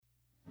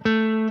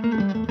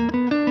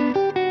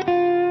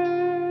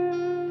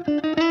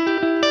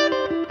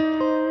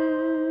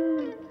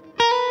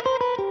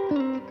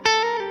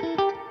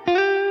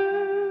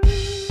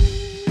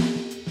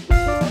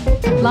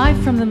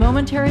the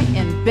Momentary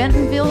in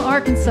Bentonville,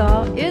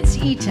 Arkansas, it's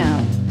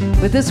eTown,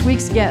 with this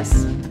week's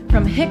guests.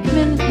 From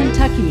Hickman,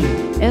 Kentucky,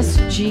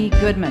 S.G.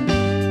 Goodman.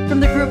 From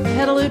the group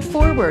Pedalute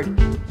Forward,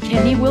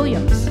 Kenny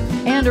Williams.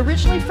 And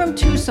originally from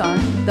Tucson,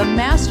 the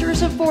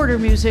masters of border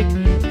music,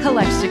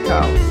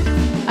 Calexico.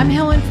 I'm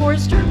Helen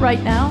Forster.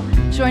 Right now,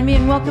 join me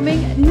in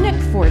welcoming Nick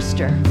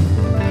Forster.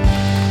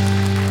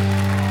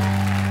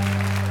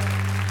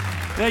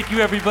 Thank you,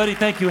 everybody.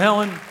 Thank you,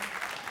 Helen.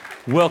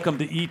 Welcome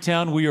to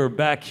eTown. We are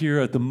back here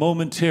at the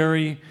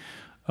Momentary.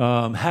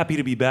 Happy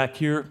to be back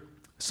here.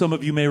 Some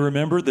of you may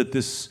remember that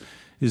this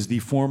is the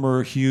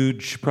former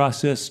huge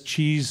processed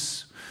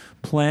cheese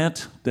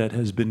plant that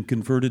has been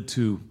converted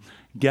to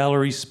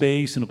gallery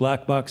space and a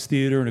black box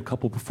theater and a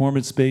couple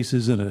performance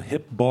spaces and a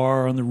hip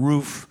bar on the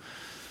roof.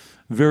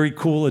 Very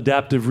cool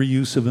adaptive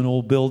reuse of an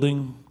old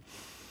building.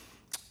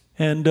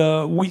 And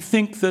we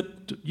think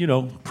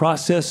that,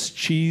 processed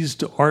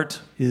cheesed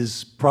art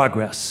is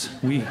progress.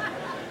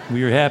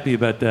 We are happy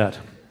about that.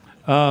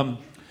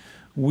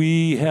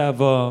 We have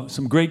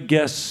some great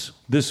guests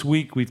this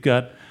week. We've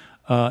got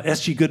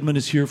S.G. Goodman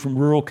is here from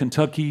rural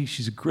Kentucky.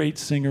 She's a great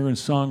singer and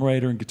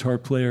songwriter and guitar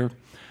player.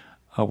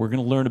 We're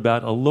going to learn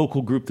about a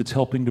local group that's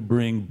helping to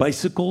bring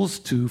bicycles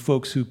to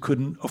folks who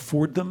couldn't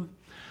afford them.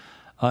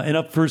 And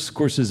up first, of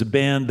course, is a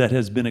band that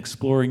has been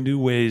exploring new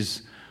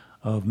ways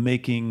of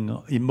making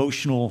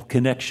emotional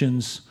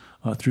connections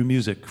through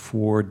music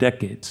for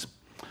decades.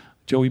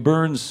 Joey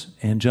Burns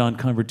and John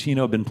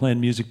Convertino have been playing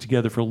music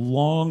together for a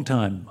long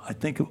time. I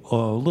think a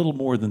little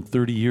more than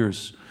 30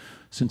 years.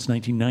 Since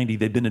 1990,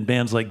 they've been in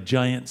bands like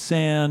Giant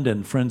Sand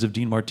and Friends of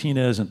Dean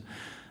Martinez, and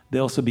they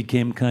also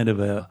became kind of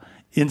a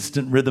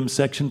instant rhythm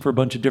section for a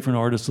bunch of different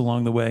artists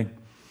along the way.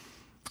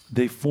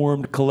 They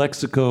formed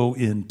Calexico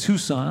in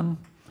Tucson,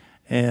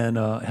 and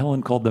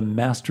Helen called them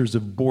Masters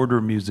of Border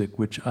Music,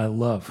 which I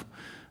love.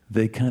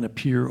 They kind of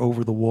peer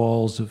over the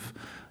walls of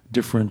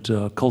different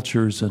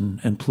cultures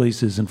and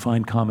places and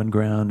find common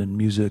ground in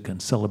music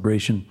and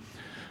celebration.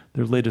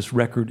 Their latest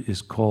record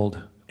is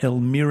called El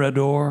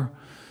Mirador,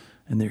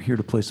 and they're here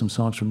to play some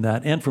songs from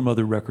that and from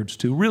other records,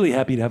 too. Really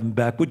happy to have them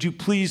back. Would you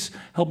please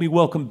help me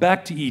welcome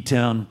back to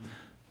eTown,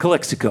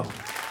 Calexico.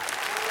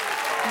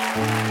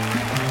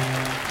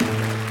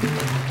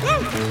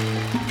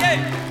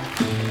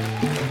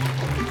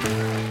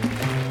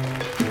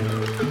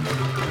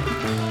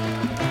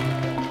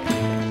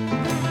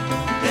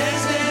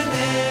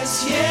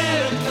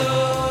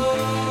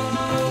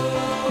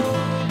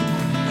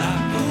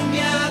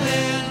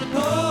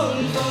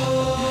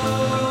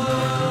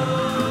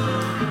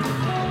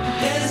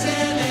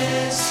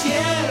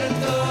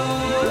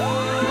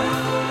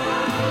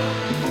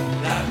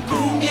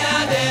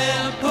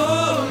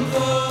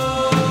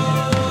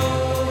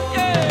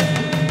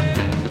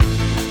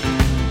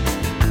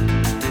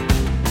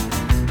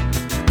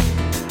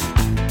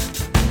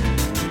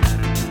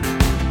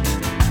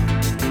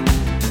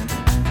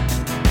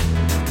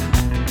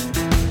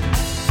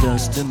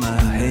 Dust in my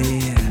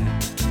hair,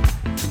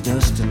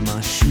 dust in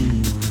my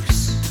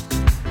shoes,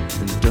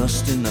 and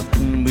dust in the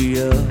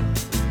cumbia,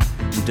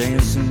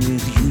 dancing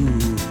with you.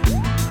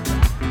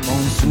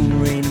 Monsoon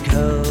rain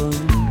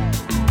come,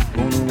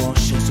 gonna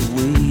wash us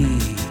away.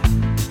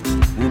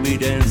 We'll be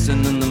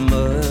dancing in the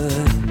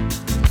mud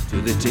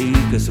till they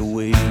take us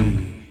away.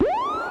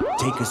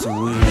 Take us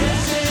away.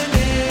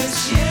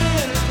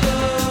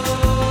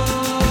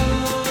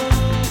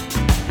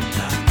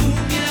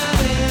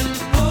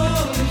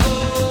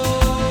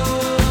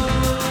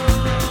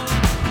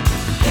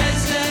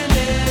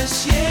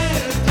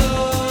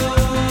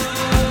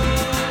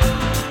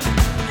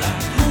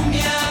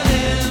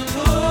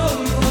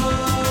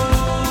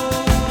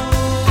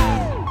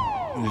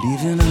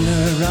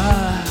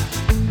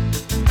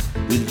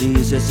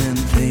 And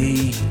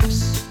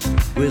things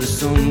where the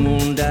sun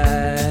won't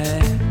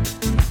die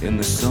and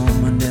the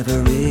summer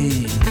never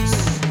is.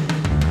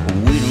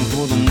 I'm waiting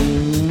for the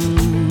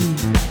moon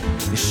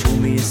to show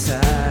me a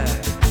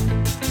side,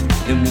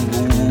 then we'll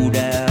go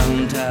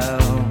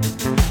downtown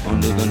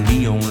under the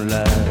neon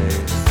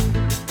lights.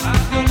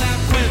 Abre la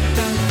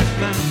puerta,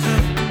 mamá,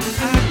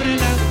 abre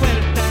la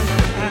puerta,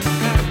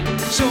 ajá.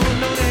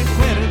 Solo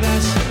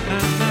recuerdas,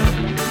 mamá,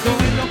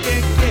 doy lo que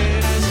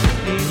quieras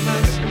y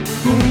más.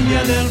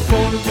 Cumbia del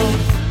polvo,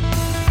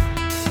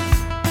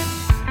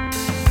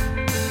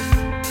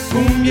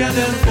 cumbia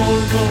del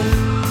polvo.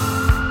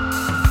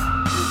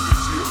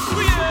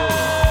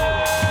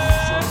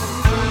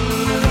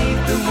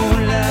 Underneath the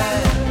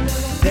moonlight,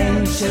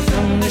 dancing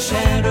from the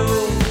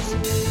shadows,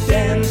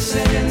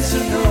 dancing in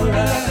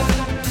Sonora,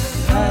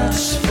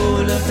 hearts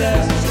full of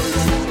dust.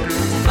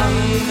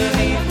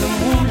 Underneath the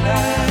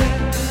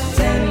moonlight,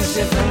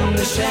 dancing from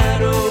the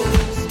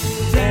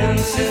shadows,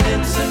 dancing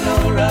in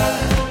Sonora,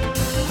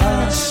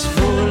 hearts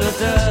full of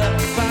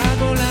dust.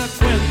 Pago la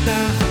cuenta,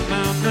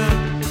 mamá,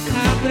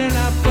 abre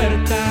la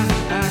puerta,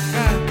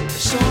 acá.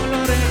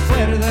 Solo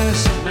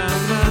recuerdas,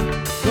 mamá,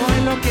 doy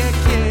lo que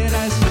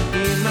quieras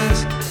y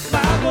más.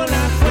 Pago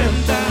la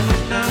cuenta,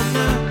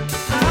 mamá,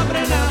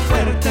 abre la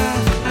puerta,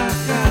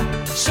 acá.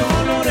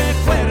 Solo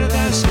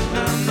recuerdas,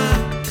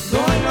 mamá,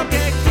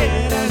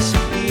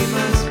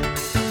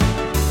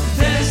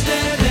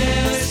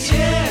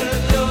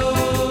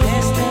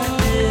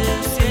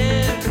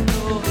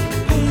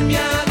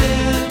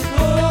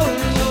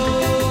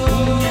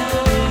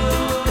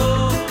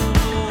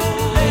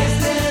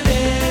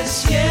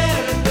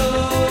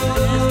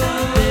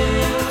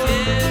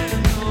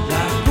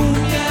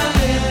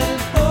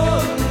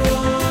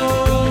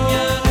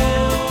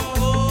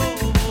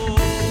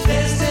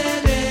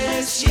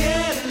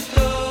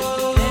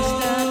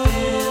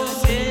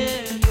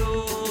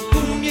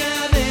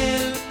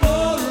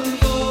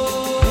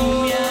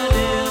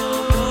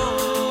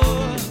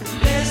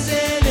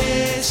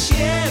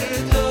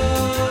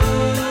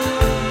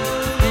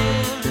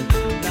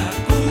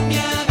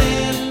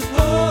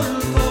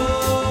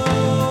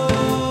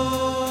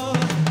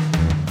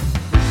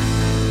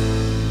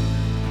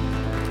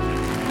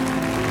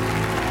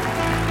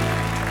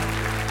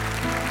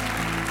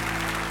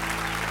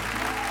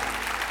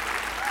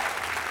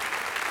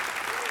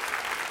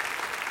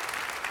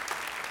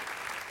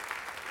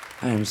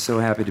 I am so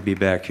happy to be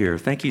back here.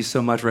 Thank you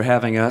so much for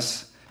having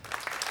us.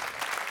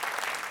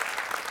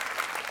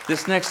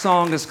 This next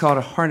song is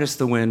called Harness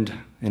the Wind,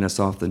 and it's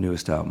off the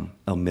newest album,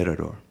 El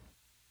Mirador.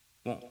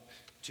 1,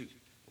 2,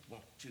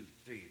 1, 2,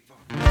 3,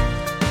 4.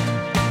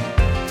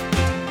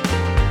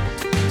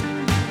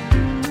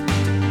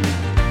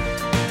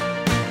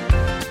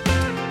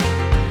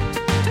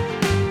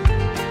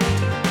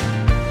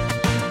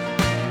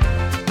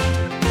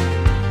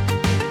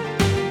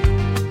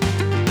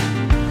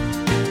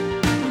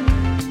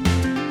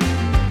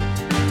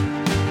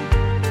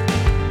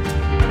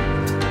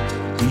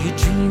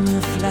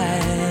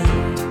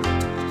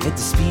 At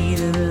the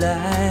speed of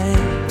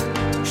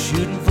light,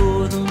 shooting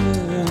for the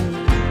moon,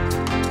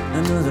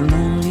 another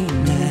lonely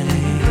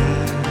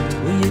night.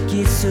 When you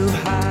get so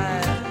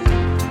high,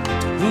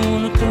 you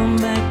wanna come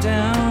back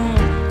down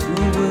to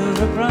a world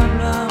of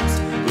problems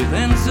with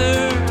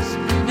answers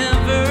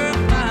never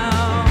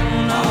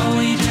found. Are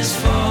we just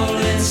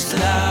falling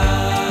stars,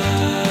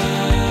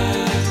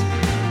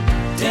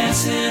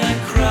 dancing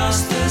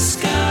across the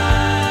sky?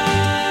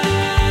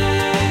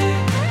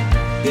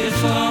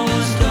 If I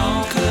was don't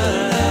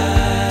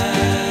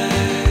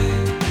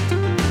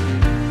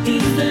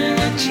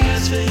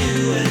for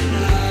you and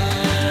I.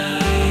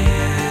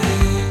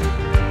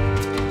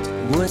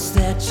 What's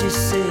that you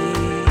say?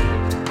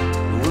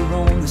 We're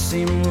on the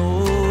same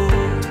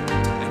road.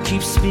 I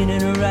keep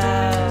spinning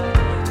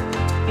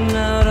around,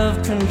 out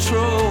of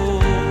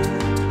control.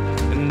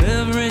 And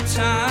every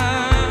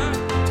time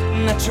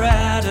I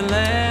try to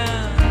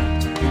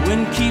land, the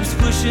wind keeps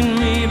pushing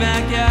me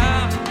back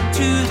out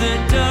to the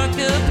dark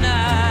of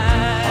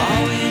night.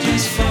 Are we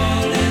just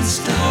falling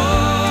stars?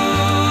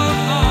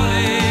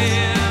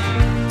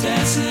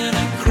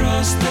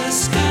 Across the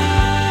sky.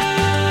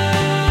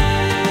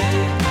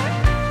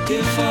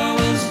 If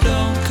ours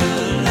don't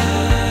collide,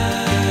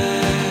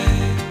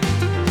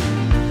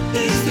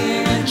 is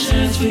there a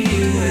chance for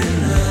you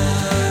and I?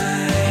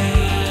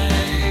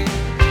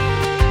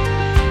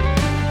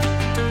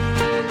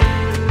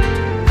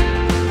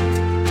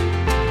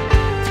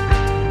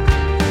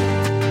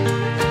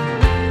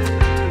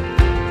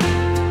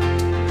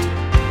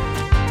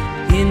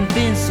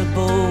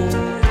 Invincible,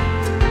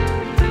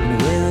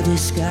 well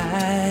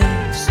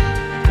disguised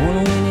on a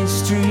winning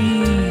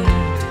streak.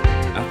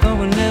 I thought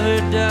we'd never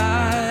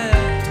die.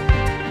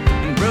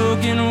 And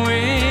broken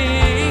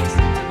wings,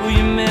 well,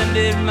 you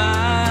mended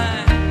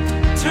mine.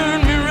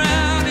 Turn me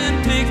around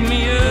and pick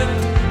me up,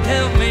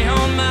 help me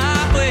on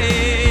my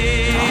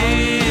way.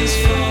 Always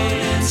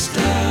falling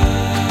stars,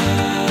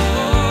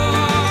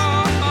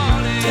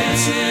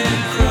 dancing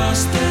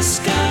across the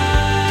sky.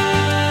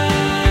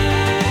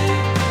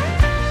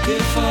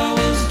 If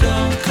ours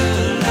don't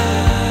collide,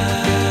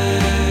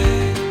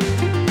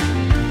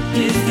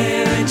 is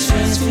there a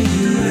chance for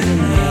you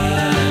and I?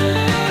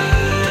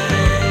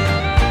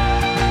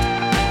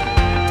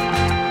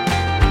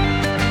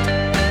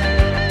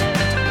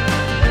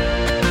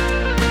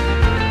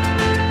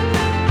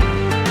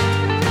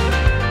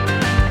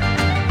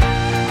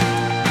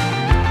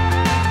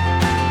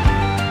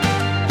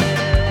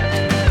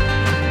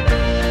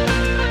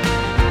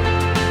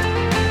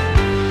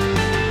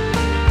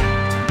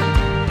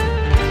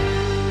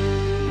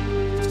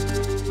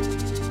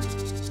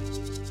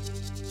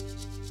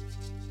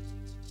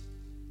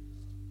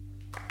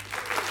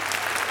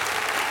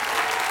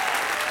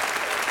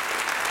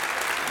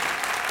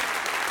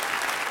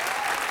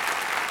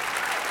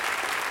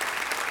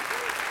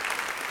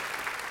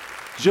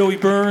 Joey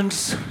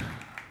Burns,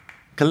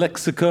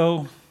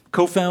 Calexico,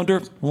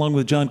 co-founder, along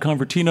with John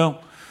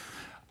Convertino.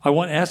 I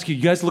want to ask you,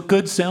 you guys look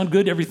good, sound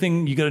good,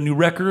 everything. You got a new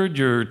record,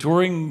 your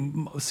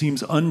touring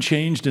seems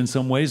unchanged in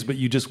some ways, but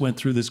you just went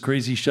through this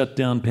crazy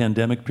shutdown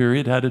pandemic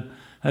period. How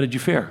did you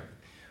fare?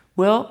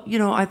 Well,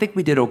 I think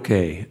we did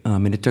okay.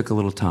 And it took a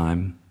little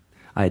time.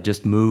 I had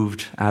just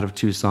moved out of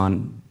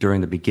Tucson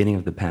during the beginning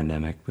of the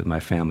pandemic with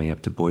my family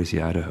up to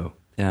Boise, Idaho.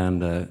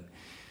 And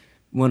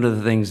one of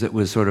the things that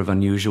was sort of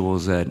unusual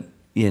is that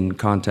in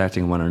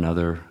contacting one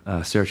another,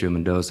 Sergio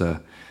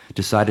Mendoza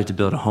decided to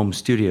build a home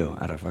studio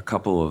out of a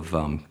couple of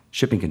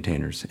shipping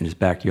containers in his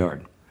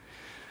backyard.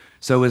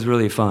 So it was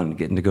really fun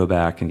getting to go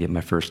back and get my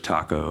first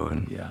taco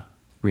and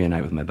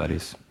reunite with my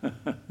buddies.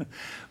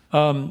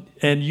 And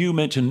you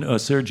mentioned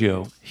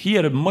Sergio. He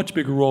had a much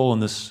bigger role in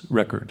this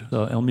record.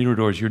 El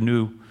Mirador is your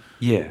new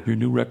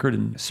record.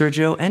 And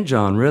Sergio and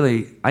John,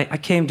 really, I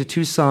came to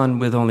Tucson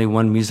with only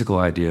one musical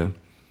idea.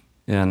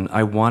 And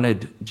I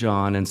wanted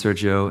John and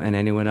Sergio and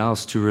anyone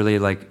else to really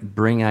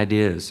bring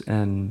ideas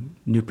and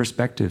new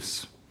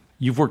perspectives.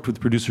 You've worked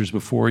with producers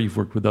before. You've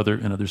worked with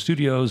other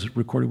studios,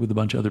 recorded with a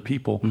bunch of other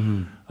people.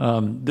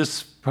 Mm-hmm.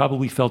 This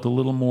probably felt a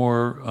little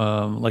more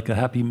like a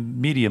happy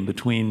medium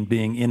between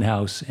being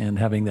in-house and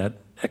having that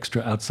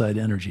extra outside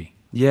energy.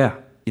 Yeah.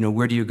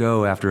 Where do you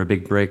go after a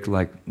big break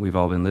like we've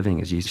all been living?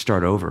 Is you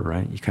start over,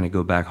 right? You kind of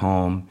go back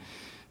home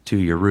to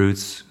your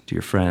roots, to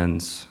your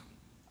friends.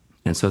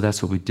 And so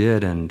that's what we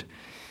did. And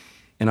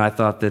I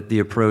thought that the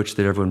approach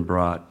that everyone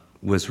brought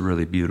was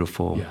really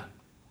beautiful. Yeah.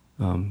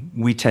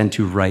 We tend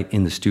to write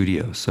in the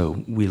studio,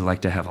 so we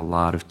like to have a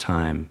lot of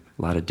time,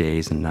 a lot of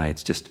days and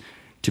nights just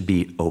to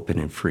be open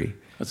and free.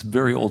 That's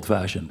very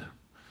old-fashioned.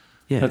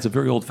 Yeah. That's a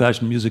very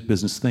old-fashioned music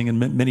business thing, and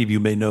many of you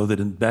may know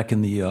that back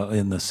in the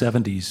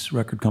 70s,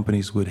 record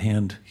companies would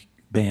hand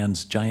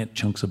bands giant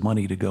chunks of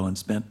money to go and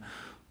spend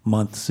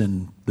months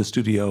in the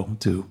studio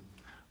to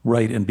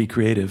write and be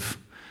creative.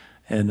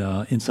 And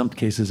in some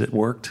cases, it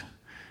worked.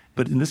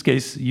 But in this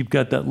case, you've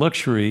got that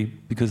luxury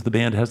because the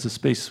band has the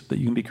space that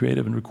you can be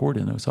creative and record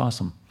in. It was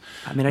awesome.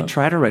 I mean, I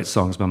try to write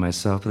songs by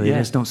myself, but they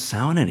just don't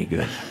sound any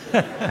good.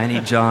 I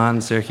need John,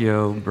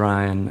 Sergio,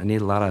 Brian. I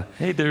need a lot of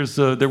Hey, there was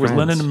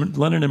Lennon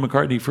and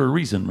McCartney for a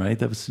reason, right?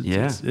 That was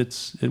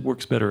it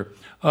works better.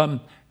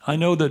 I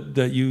know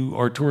that you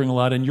are touring a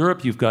lot in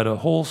Europe. You've got a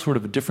whole sort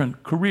of a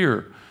different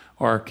career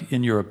arc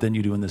in Europe than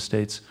you do in the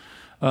States.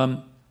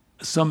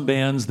 Some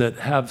bands that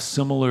have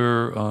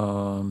similar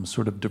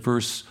sort of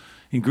diverse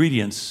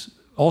ingredients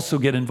also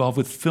get involved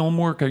with film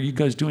work. Are you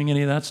guys doing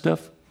any of that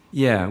stuff?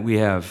 Yeah, we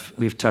have.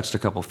 We've touched a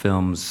couple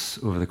films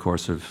over the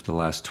course of the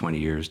last 20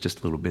 years,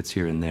 just little bits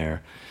here and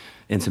there,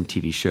 and some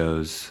TV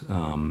shows.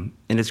 And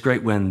it's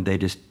great when they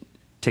just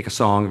take a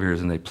song of yours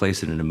and they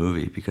place it in a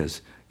movie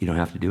because you don't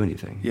have to do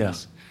anything.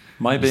 Yes.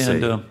 My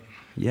band,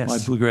 yes. My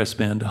bluegrass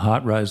band,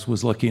 Hot Rise,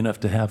 was lucky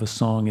enough to have a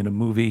song in a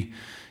movie.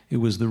 It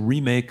was the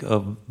remake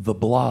of The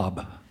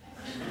Blob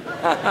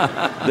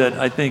that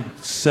I think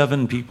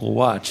 7 people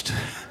watched,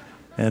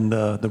 and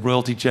the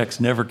royalty checks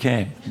never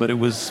came. But it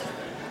was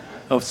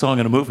a song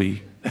in a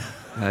movie.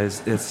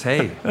 It's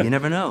hey, you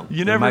never know.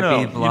 You never know. There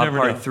might be Blob You never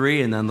Part know.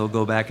 3, and then they'll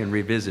go back and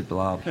revisit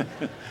Blob.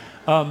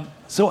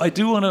 So I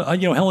do want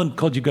to, Helen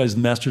called you guys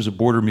the masters of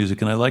border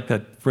music, and I like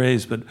that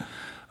phrase, but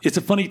it's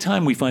a funny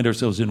time we find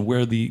ourselves in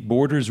where the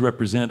borders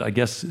represent, I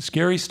guess,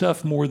 scary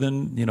stuff more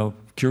than,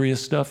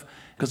 curious stuff.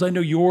 Because I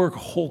know your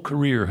whole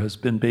career has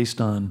been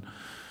based on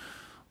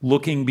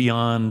looking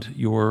beyond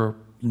your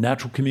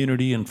natural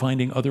community and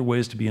finding other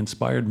ways to be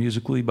inspired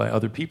musically by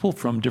other people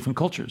from different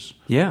cultures.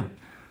 Yeah.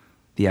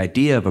 The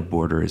idea of a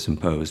border is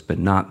imposed, but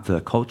not the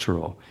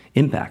cultural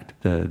impact,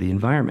 the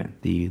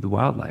environment, the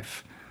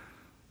wildlife,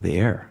 the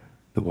air,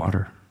 the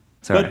water.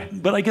 Sorry.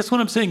 But I guess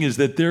what I'm saying is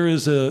that there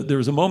is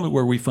a moment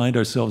where we find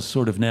ourselves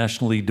sort of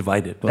nationally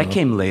divided. That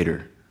came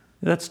later.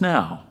 That's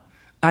now.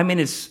 I mean,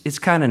 it's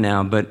kind of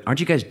now, but aren't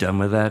you guys done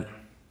with that?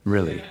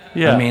 Really?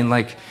 Yeah. I mean,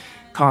 like,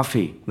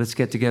 coffee. Let's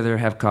get together,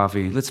 have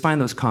coffee. Let's find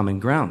those common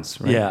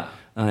grounds, right? Yeah.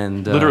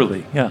 And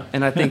literally, yeah.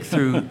 And I think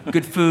through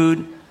good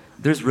food,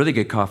 there's really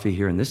good coffee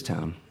here in this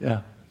town.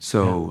 Yeah.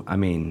 So, I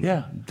mean,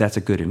 that's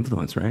a good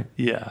influence, right?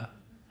 Yeah.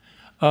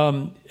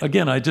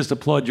 Again, I just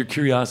applaud your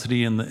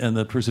curiosity and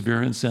the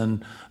perseverance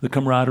and the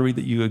camaraderie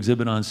that you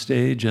exhibit on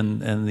stage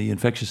and the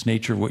infectious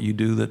nature of what you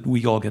do that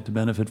we all get to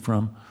benefit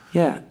from.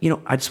 Yeah,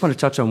 I just want to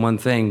touch on one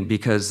thing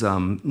because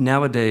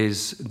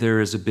nowadays there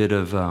is a bit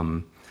of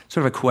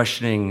sort of a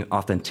questioning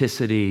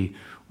authenticity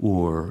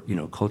or,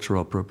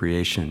 cultural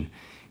appropriation.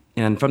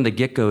 And from the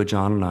get-go,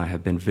 John and I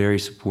have been very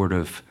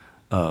supportive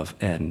of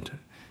and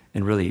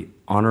really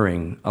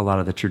honoring a lot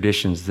of the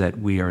traditions that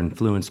we are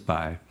influenced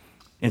by.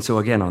 And so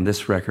again, on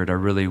this record, I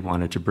really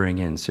wanted to bring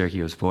in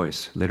Sergio's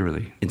voice,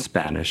 literally, in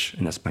Spanish,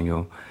 in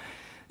Espanol,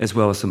 as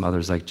well as some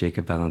others like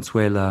Jacob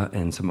Valenzuela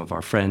and some of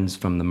our friends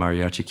from the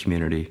mariachi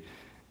community.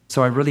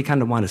 So I really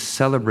kind of want to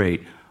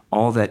celebrate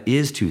all that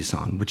is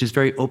Tucson, which is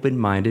very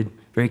open-minded,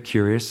 very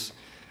curious,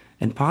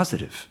 and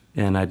positive.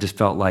 And I just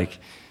felt like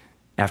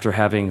after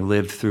having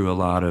lived through a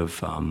lot of,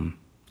 kind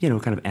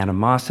of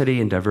animosity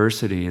and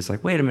diversity, it's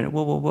like, wait a minute,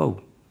 whoa.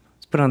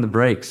 Let's put on the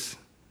brakes.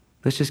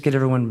 Let's just get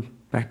everyone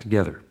back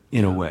together.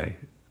 In a way,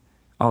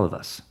 all of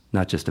us,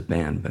 not just a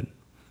band, but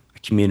a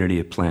community,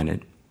 a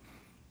planet,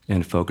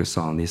 and focus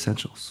on the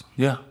essentials.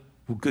 Yeah,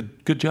 well,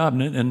 good job,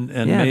 and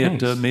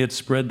may it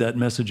spread that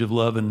message of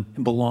love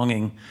and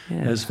belonging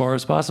as far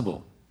as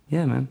possible.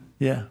 Yeah, man.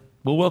 Yeah.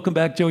 Well, welcome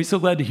back, Joey. So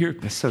glad to hear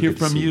good from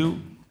to see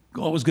you.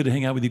 Always good to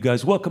hang out with you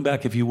guys. Welcome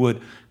back, if you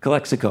would,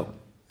 Calexico.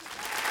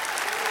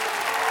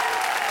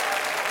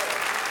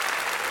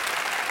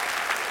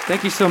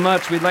 Thank you so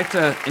much. We'd like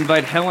to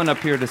invite Helen up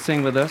here to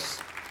sing with us.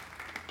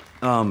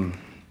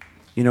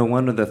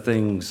 One of the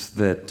things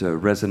that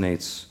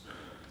resonates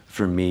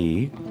for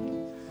me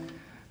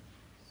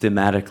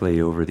thematically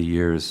over the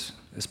years,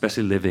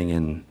 especially living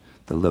in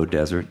the low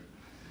desert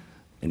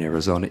in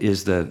Arizona,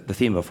 is the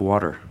theme of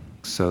water.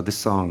 So this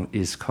song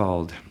is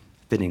called,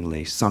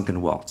 fittingly,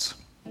 Sunken Waltz.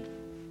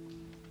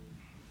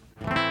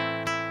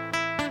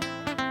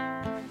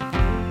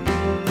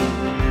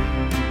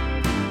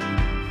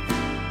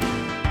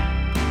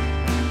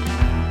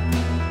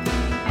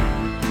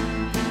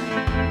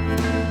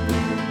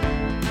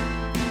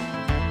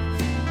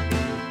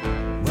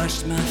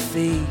 Washed my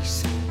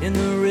face in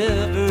the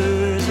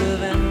rivers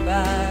of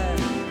empire,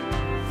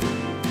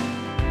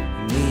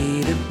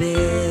 made a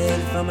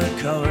bed from a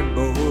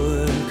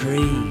cardboard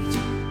crate,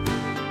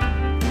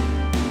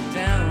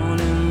 down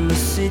in the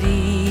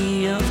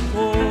city of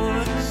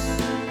ports.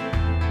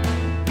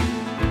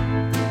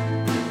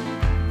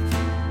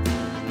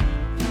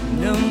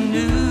 No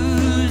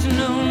news,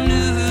 no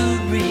new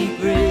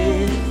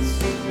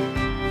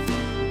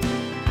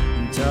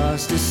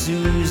tossed a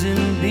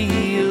Susan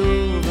B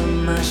over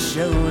my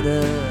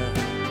shoulder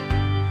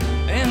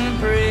and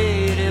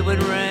prayed it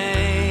would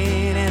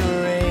rain and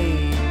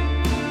rain,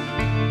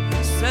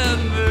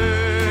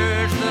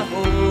 submerge the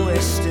whole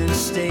western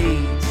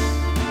states,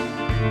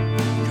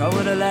 call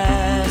it a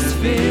last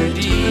fair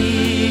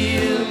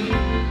deal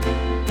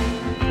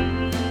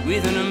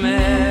with an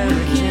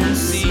American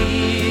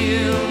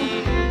seal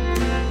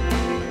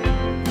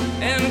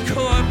and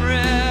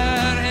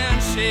corporate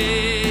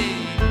handshake.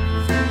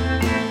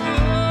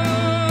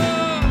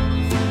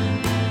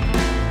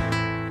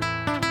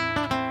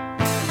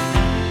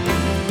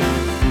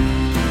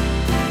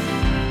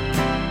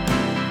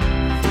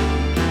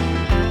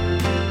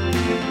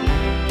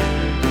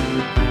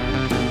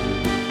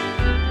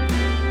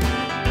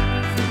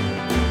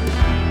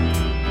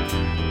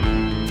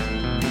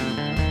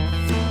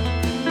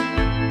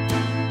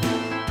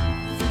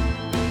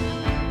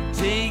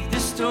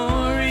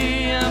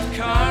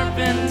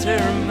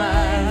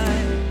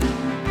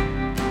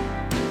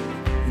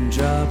 And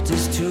dropped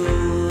his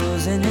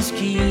tools and his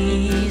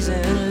keys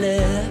and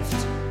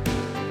left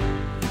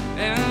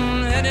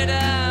and headed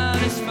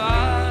out as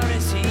far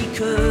as he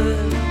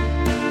could,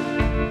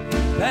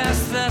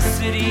 past the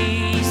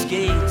city's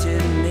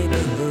gated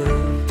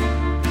neighborhood,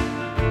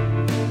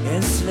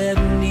 and slept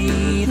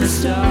beneath the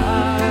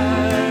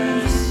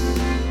stars,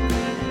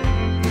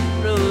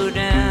 wrote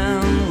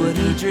down what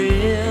he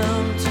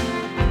dreamt,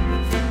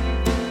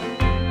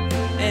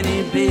 and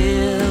he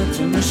built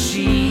a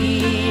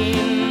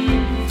machine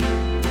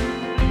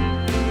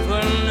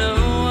for no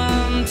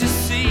one to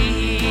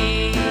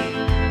see,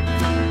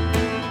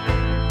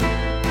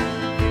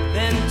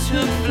 then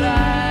took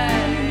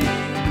flight,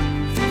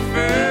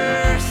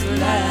 first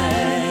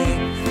light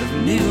of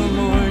new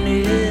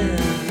morning.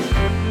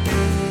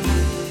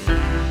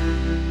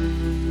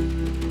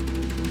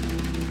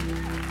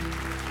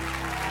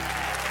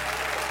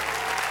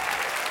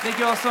 Thank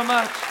you all so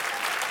much.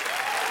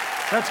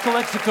 That's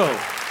Calexico.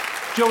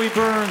 Joey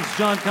Burns,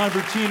 John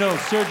Convertino,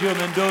 Sergio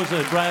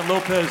Mendoza, Brian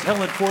Lopez,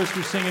 Helen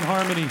Forster singing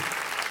harmony.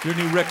 Their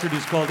new record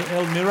is called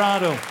El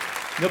Mirado.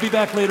 They'll be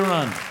back later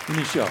on in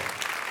the show.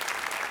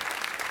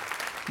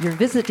 Your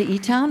visit to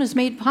eTown is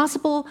made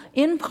possible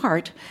in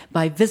part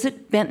by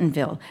Visit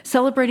Bentonville,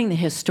 celebrating the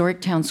historic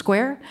town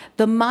square,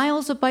 the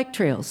miles of bike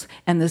trails,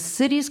 and the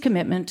city's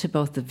commitment to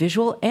both the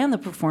visual and the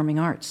performing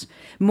arts.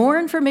 More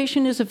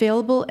information is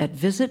available at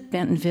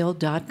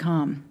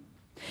visitbentonville.com.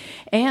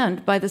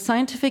 And by the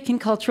Scientific and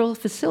Cultural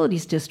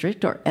Facilities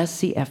District, or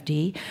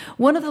SCFD,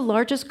 one of the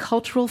largest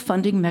cultural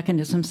funding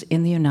mechanisms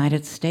in the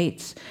United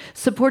States,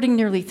 supporting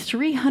nearly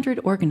 300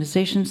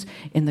 organizations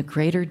in the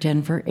greater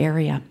Denver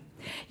area.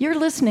 You're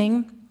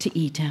listening to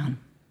eTown.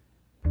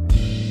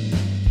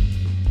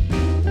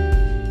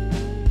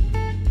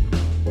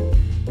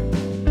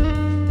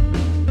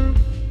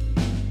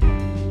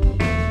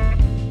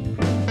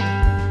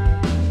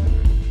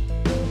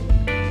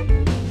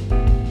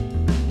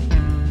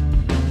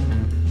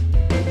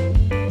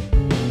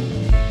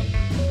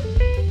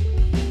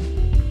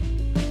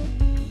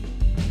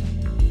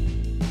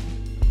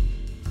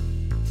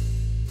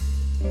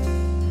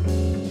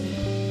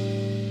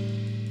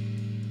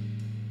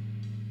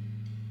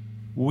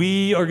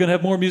 We are going to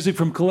have more music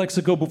from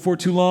Calexico before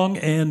too long,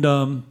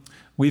 and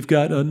we've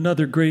got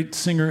another great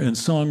singer and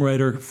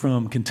songwriter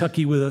from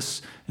Kentucky with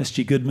us.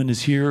 S.G. Goodman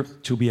is here.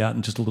 She'll be out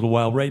in just a little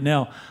while. Right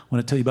now, I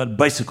want to tell you about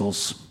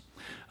bicycles.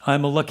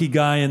 I'm a lucky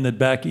guy in that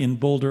back in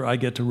Boulder, I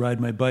get to ride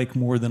my bike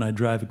more than I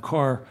drive a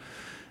car,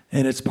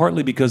 and it's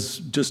partly because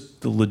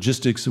just the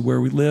logistics of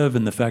where we live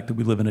and the fact that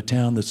we live in a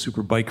town that's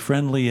super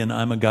bike-friendly, and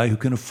I'm a guy who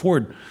can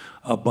afford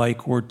a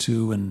bike or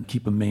two and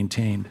keep them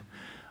maintained.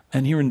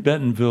 And here in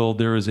Bentonville,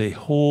 there is a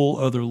whole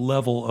other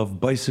level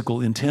of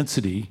bicycle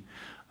intensity,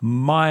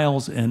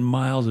 miles and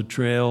miles of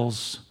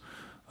trails.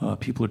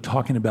 People are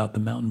talking about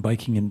the mountain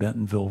biking in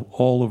Bentonville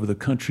all over the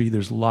country.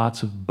 There's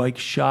lots of bike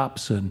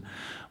shops and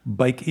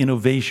bike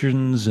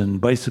innovations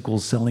and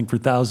bicycles selling for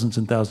thousands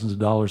and thousands of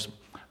dollars.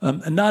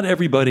 And not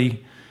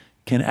everybody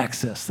can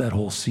access that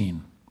whole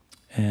scene.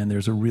 And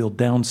there's a real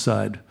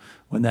downside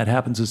when that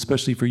happens,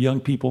 especially for young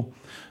people.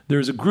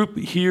 There's a group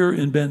here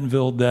in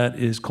Bentonville that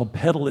is called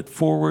Pedal It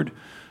Forward.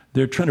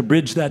 They're trying to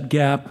bridge that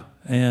gap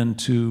and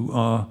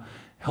to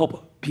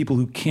help people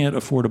who can't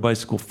afford a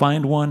bicycle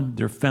find one.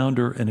 Their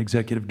founder and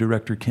executive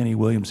director, Kenny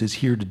Williams, is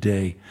here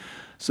today.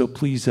 So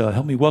please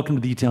help me welcome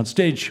to the eTown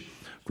stage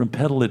from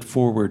Pedal It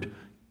Forward,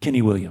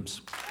 Kenny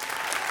Williams.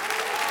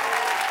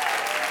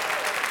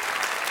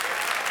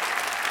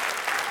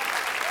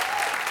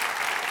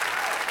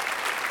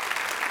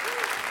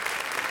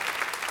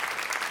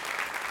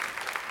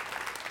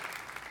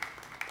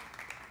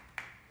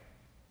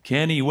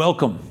 Kenny,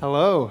 welcome.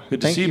 Hello.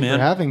 Good to see you, man. Thank you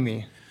for having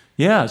me.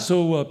 Yeah,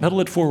 so Pedal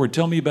It Forward.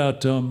 Tell me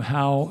about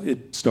how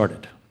it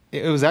started.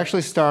 It was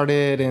actually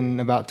started in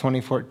about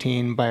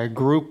 2014 by a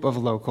group of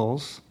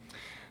locals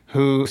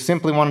who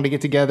simply wanted to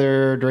get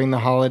together during the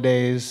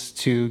holidays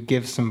to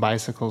give some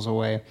bicycles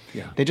away.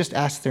 Yeah. They just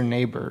asked their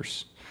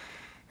neighbors,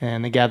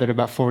 and they gathered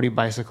about 40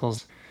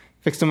 bicycles.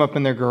 fixed them up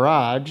in their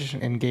garage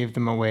and gave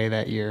them away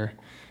that year.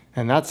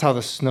 And that's how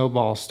the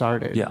snowball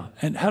started. Yeah.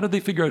 And how did they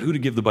figure out who to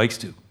give the bikes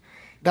to?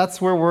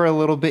 That's where we're a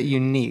little bit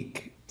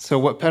unique. So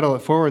what Pedal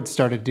It Forward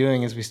started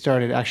doing is we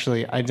started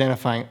actually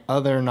identifying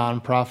other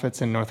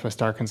nonprofits in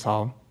Northwest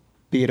Arkansas,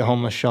 be it a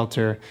homeless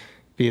shelter,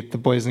 be it the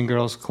Boys and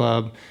Girls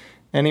Club,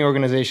 any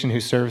organization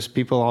who serves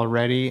people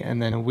already. And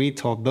then we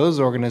told those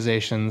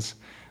organizations,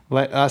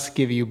 let us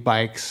give you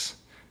bikes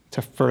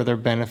to further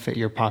benefit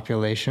your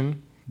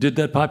population. Did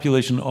that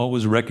population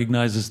always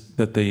recognize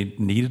that they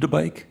needed a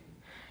bike?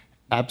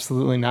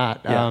 Absolutely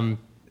not. Yeah.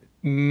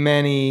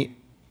 Many,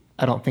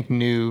 I don't think,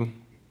 knew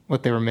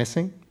what they were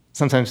missing.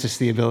 Sometimes just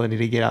the ability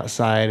to get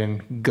outside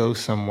and go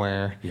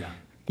somewhere. Yeah.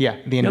 Yeah,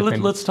 the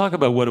independence. Let's talk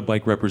about what a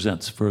bike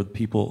represents for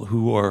people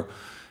who are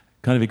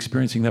kind of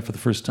experiencing that for the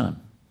first time.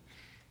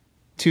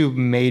 Two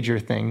major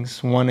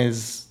things. One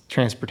is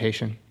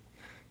transportation.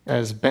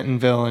 As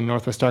Bentonville and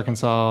Northwest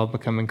Arkansas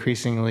become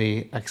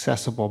increasingly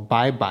accessible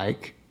by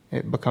bike,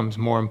 it becomes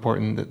more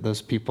important that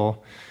those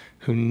people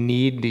who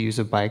need to use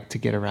a bike to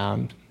get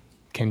around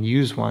can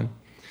use one.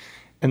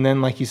 And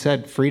then, like you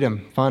said,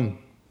 freedom, fun,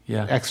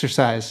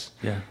 exercise.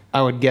 Yeah.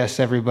 I would guess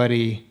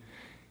everybody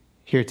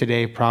here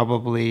today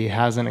probably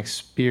has an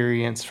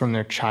experience from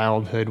their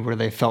childhood where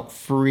they felt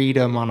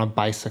freedom on a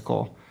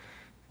bicycle.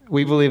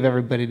 We believe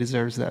everybody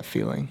deserves that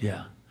feeling.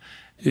 Yeah.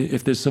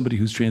 If there's somebody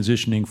who's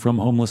transitioning from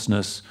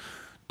homelessness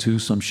to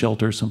some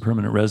shelter, some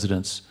permanent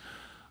residence,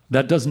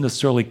 that doesn't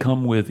necessarily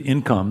come with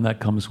income.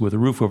 That comes with a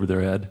roof over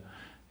their head.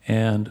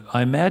 And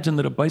I imagine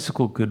that a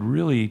bicycle could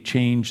really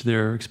change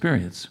their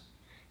experience.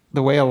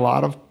 The way a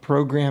lot of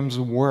programs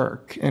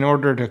work, in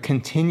order to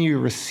continue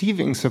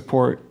receiving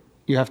support,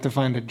 you have to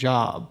find a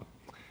job.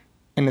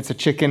 And it's a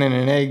chicken and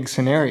an egg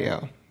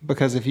scenario,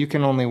 because if you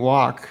can only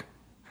walk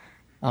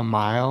a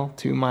mile,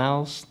 2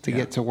 miles to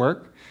get to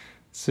work,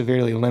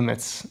 severely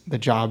limits the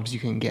jobs you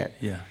can get.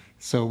 Yeah.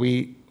 So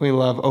we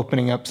love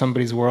opening up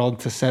somebody's world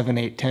to 7,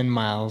 8, 10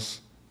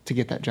 miles to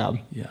get that job.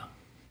 Yeah.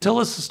 Tell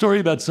us a story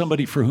about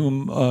somebody for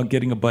whom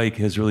getting a bike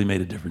has really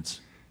made a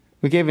difference.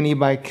 We gave an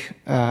e-bike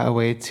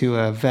away to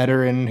a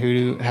veteran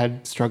who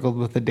had struggled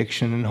with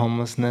addiction and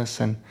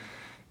homelessness. And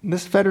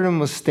this veteran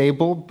was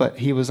stable, but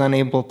he was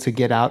unable to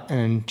get out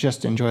and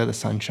just enjoy the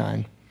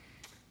sunshine.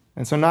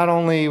 And so not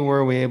only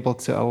were we able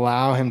to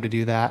allow him to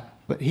do that,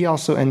 but he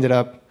also ended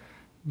up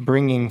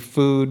bringing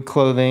food,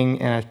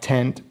 clothing, and a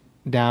tent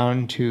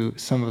down to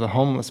some of the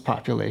homeless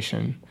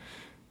population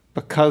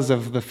because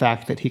of the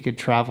fact that he could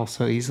travel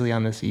so easily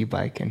on this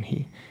e-bike. And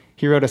he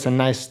wrote us a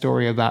nice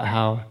story about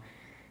how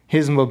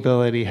his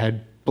mobility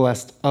had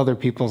blessed other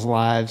people's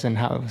lives and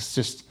how it was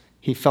just,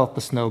 he felt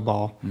the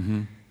snowball.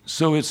 Mm-hmm.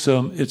 So it's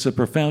a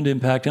profound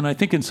impact. And I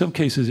think in some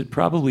cases it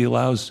probably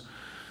allows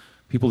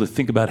people to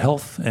think about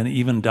health and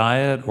even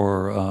diet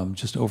or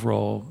just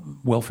overall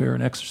welfare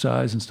and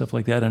exercise and stuff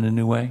like that in a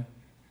new way.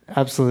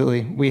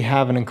 Absolutely. We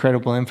have an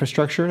incredible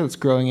infrastructure that's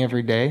growing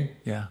every day.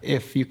 Yeah.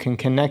 If you can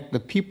connect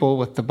the people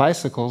with the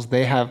bicycles,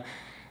 they have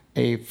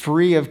a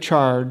free of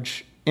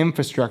charge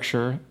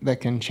infrastructure that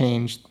can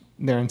change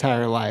their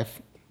entire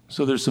life.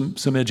 So there's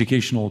some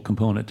educational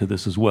component to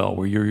this as well,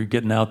 where you're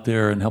getting out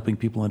there and helping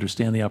people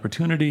understand the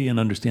opportunity and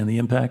understand the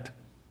impact.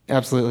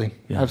 Absolutely.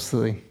 Yeah.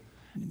 Absolutely.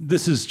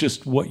 This is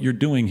just what you're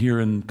doing here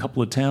in a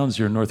couple of towns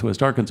here in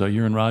Northwest Arkansas.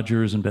 You're in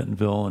Rogers and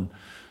Bentonville and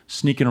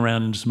sneaking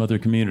around into some other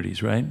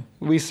communities, right?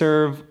 We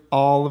serve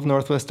all of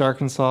Northwest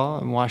Arkansas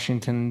and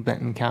Washington,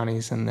 Benton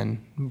counties, and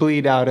then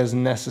bleed out as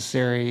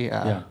necessary.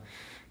 Yeah.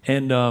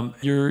 And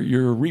you're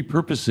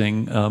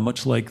repurposing,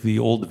 much like the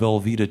old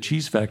Velveeta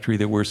cheese factory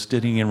that we're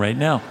sitting in right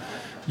now.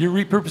 You're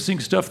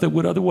repurposing stuff that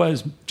would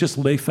otherwise just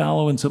lay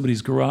fallow in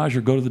somebody's garage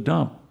or go to the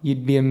dump.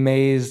 You'd be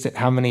amazed at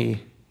how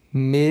many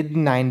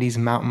mid-90s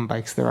mountain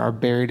bikes there are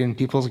buried in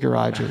people's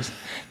garages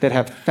that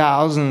have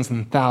thousands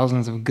and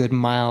thousands of good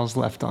miles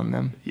left on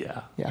them.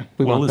 Yeah. Yeah,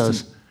 we want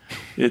those.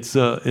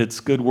 It's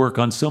good work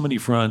on so many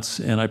fronts,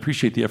 and I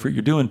appreciate the effort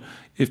you're doing.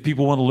 If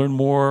people want to learn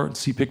more,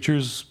 see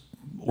pictures,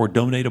 or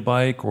donate a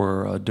bike,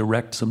 or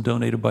direct some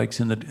donated bikes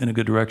in a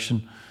good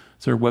direction,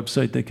 is there a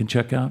website they can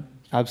check out?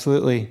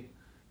 Absolutely.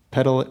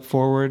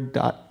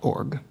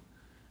 pedalitforward.org.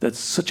 That's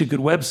such a good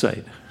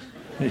website.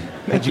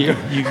 Thank you.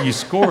 You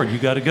scored. You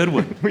got a good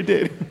one. We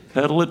did.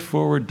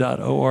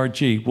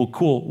 pedalitforward.org. Well,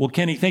 cool. Well,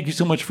 Kenny, thank you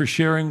so much for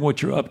sharing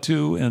what you're up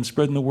to and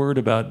spreading the word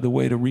about the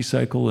way to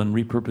recycle and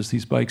repurpose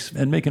these bikes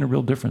and making a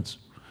real difference.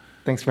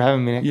 Thanks for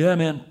having me, Nick. Yeah,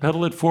 man.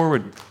 Pedal It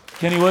Forward.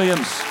 Kenny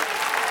Williams,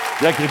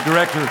 Executive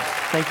Director.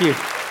 Thank you.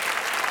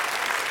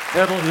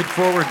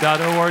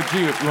 pedalitforward.org if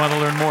you want to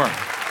learn more.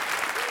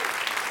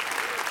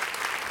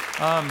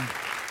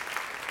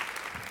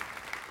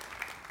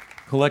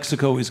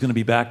 Calexico is going to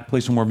be back, play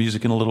some more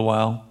music in a little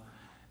while.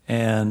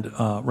 And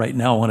right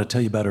now I want to tell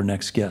you about our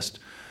next guest.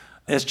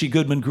 S.G.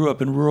 Goodman grew up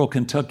in rural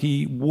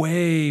Kentucky,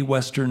 way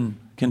western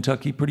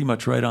Kentucky, pretty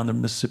much right on the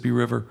Mississippi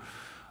River.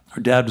 Her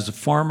dad was a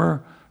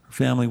farmer. Her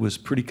family was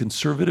pretty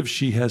conservative.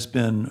 She has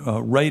been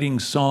writing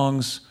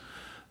songs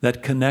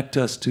that connect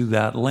us to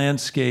that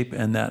landscape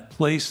and that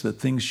place, the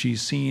things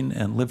she's seen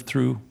and lived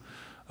through.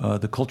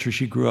 the culture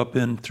she grew up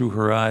in through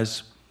her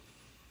eyes.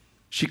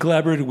 She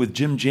collaborated with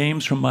Jim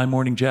James from My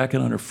Morning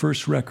Jacket on her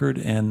first record,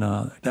 and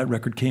that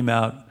record came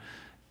out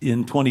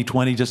in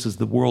 2020, just as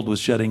the world was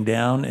shutting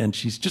down. And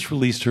she's just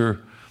released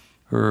her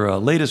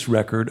latest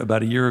record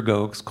about a year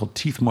ago. It's called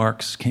Teeth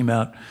Marks, came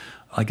out,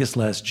 I guess,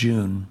 last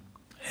June.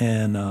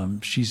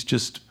 And she's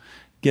just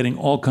getting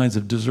all kinds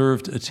of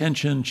deserved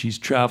attention. She's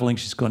traveling.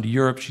 She's gone to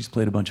Europe. She's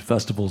played a bunch of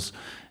festivals.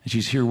 And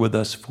she's here with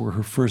us for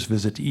her first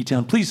visit to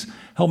eTown. Please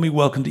help me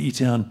welcome to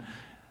eTown,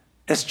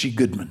 S.G.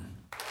 Goodman.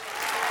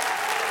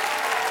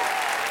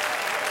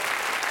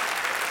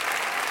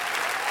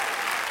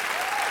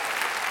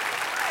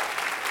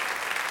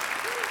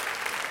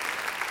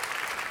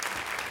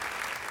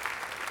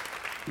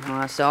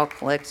 I saw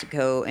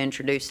Calexico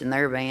introducing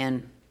their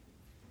band,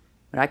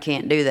 but I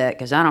can't do that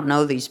because I don't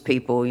know these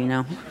people, you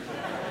know.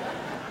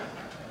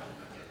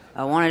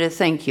 I wanted to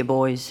thank you,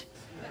 boys.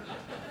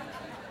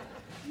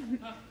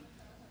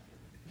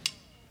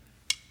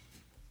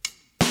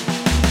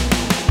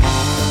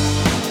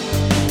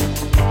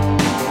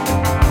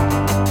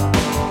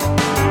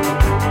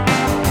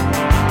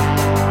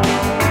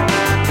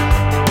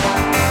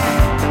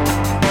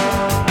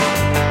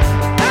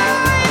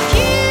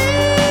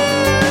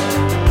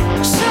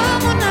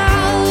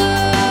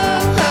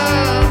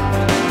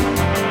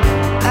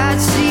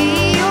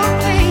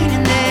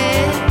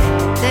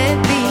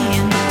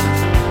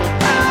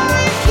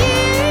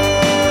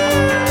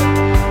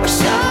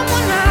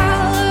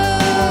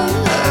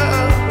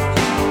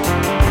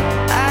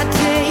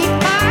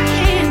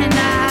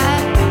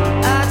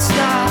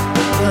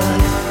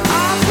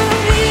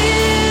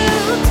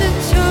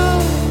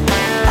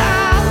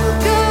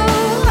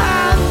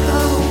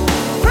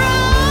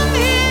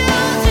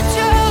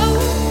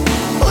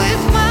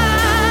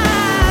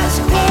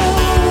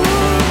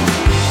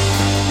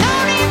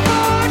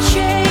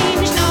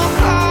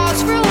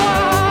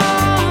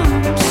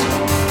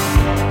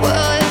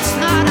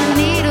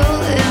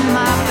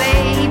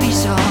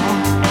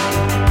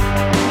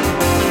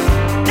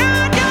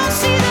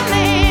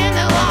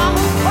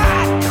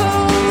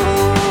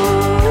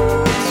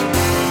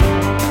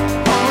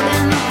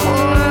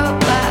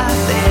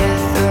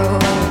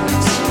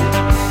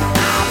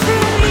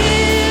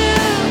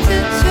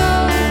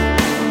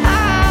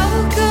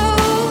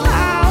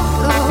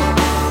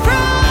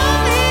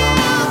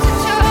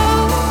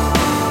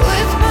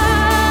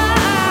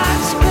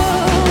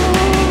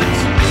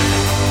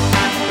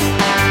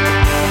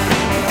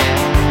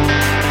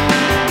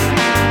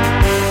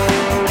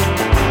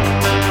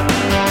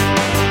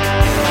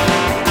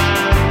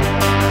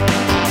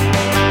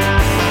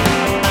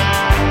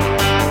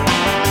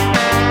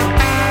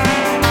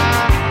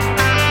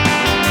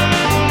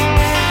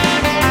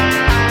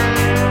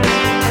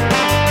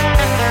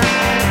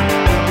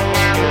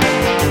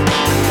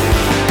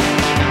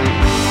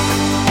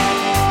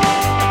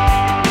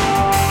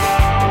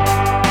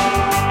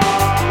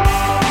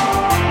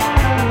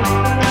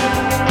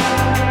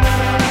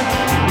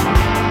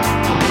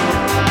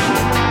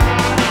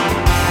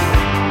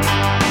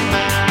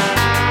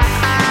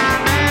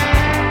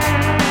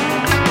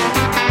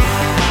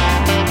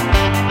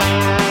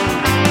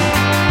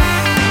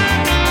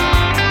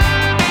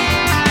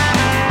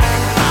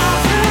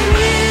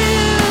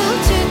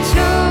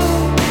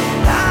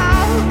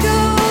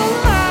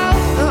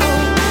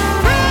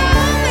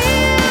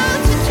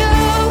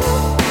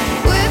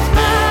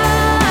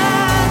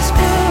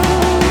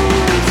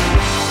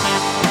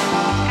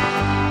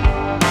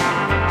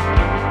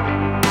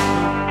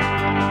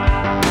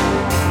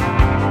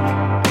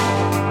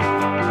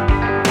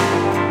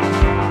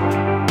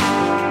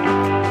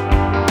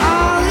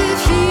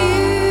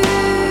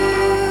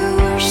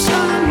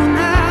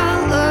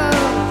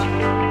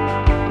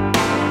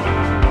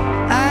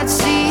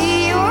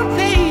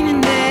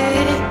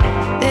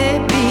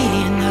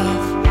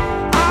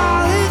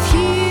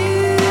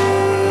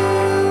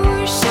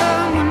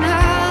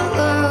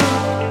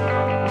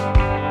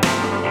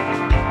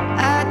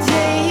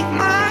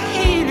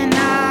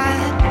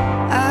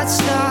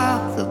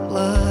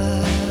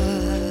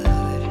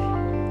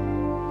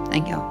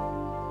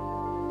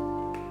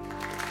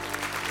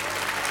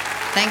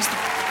 Thanks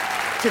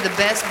to the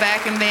best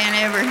backing band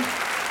ever.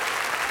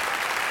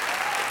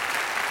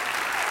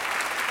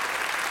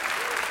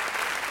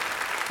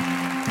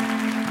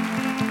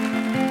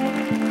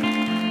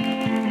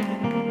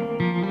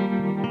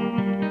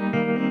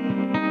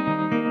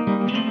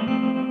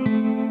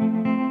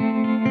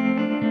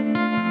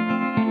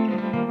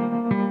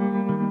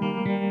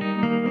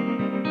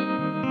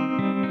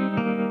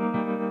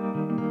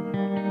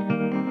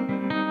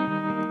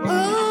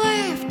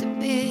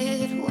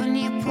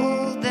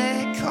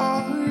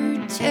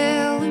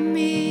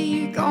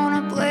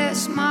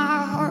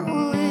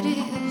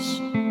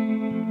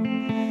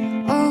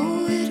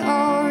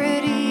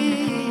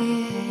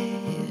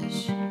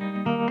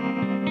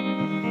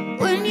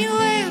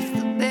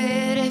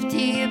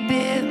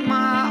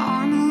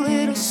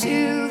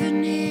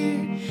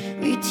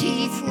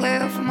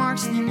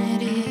 Marks than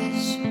it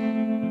is.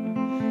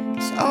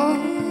 'Cause,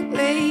 oh,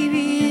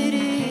 baby, it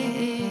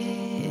is.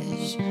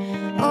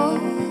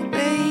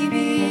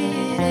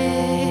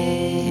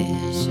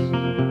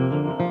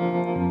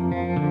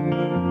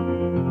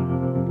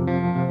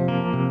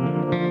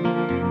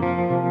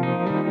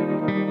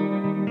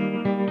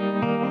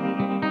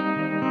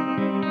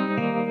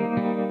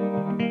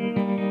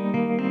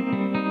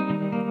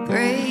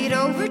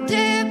 over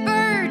dead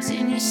birds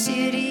in your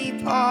city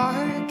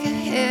park. I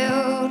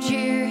held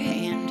your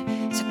hand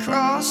as I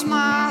crossed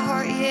my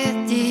heart, yeah,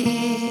 it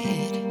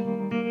did.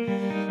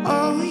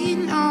 Oh, you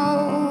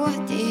know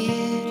I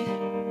did.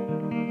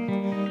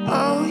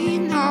 Oh, you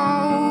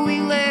know we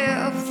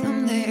left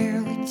them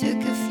there. We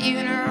took a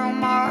funeral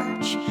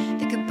march.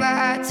 The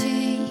goodbye to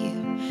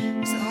you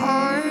was the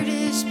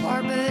hardest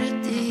part, but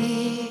it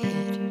did.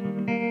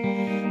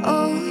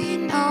 Oh, you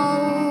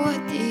know I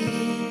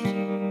did.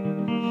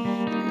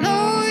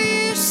 No,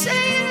 you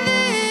say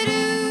that,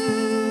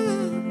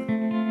 ooh,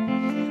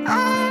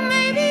 oh,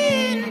 maybe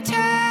in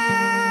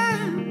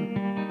time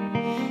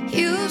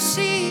you'll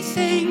see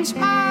things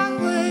my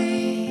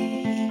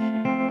way,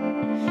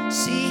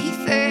 see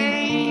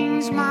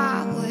things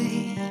my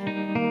way.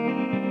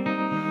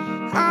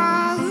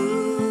 Oh,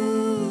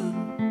 ooh,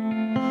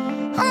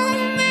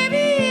 oh,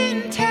 maybe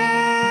in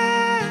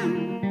time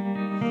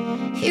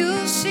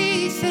you'll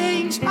see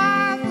things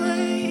my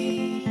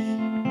way,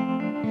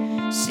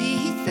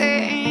 see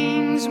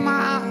things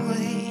my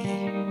way.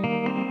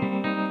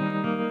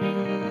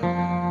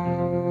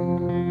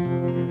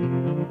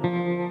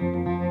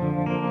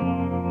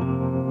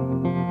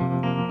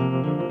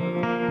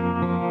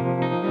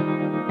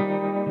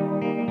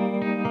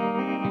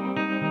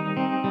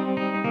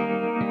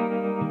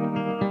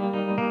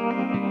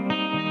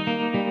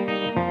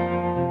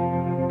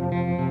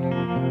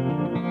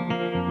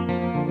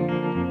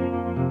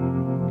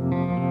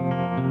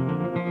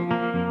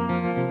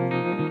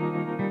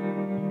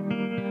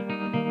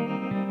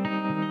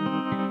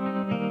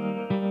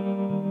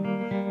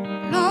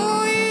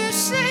 No, you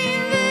say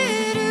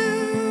that,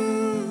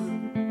 ooh,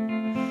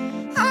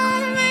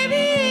 oh,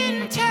 maybe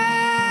in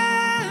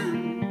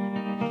time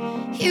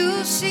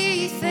you'll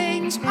see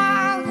things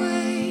my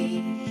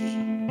way,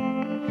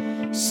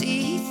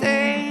 see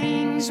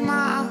things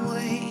my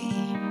way.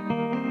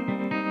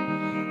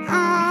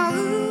 Oh,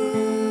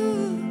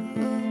 ooh,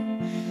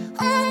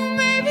 oh,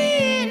 maybe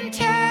in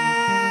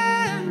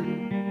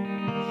time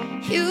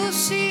you'll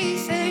see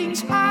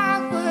things my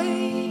way,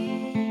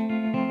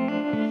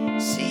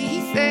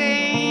 see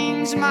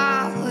things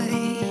my way.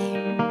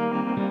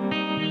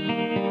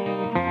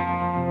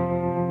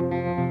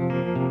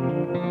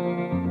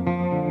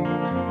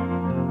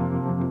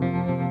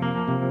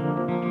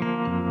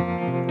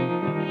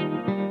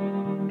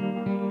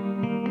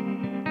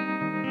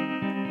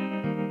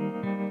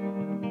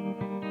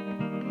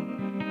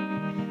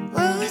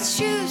 Well, it's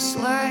just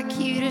like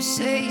you to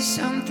say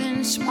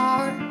something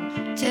smart,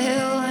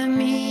 telling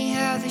me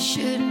how they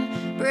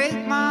shouldn't break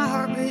my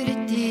heart, but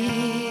it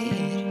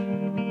did.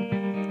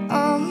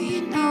 Oh,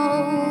 you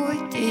know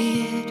it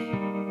did.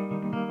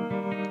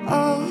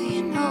 Oh,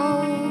 you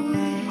know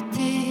it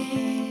did.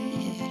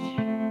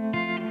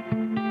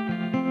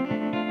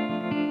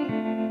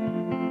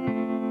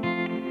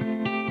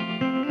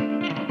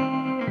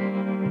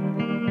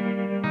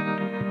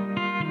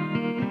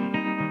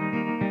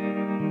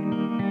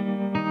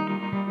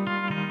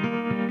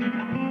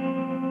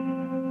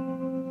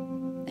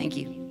 Thank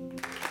you.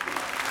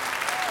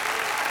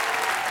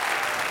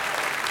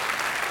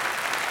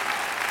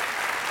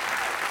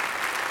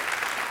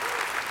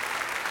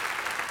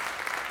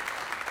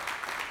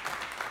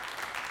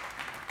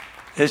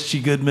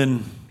 S.G.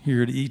 Goodman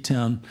here at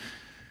eTown.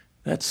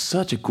 That's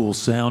such a cool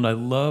sound. I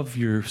love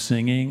your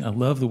singing. I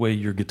love the way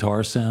your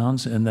guitar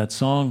sounds. And that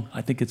song,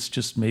 I think it's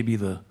just maybe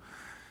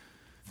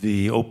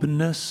the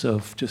openness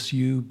of just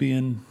you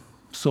being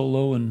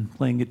solo and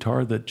playing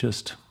guitar that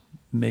just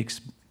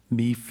makes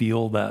me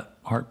feel that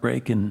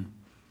heartbreak in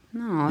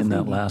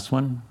that last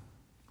one.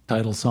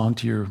 Title song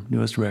to your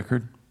newest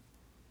record.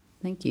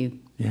 Thank you.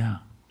 Yeah.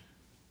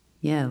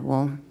 Yeah,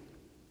 well,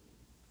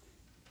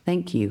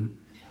 thank you.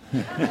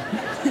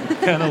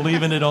 Kind of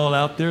leaving it all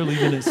out there,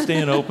 leaving it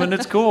staying open.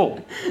 It's cool.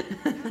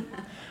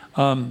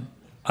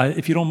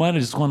 If you don't mind, I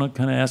just want to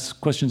kind of ask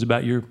questions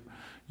about your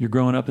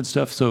growing up and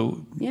stuff.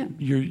 So Yeah.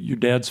 your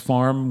dad's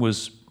farm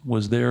was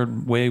there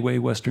way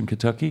western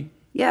Kentucky?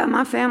 Yeah,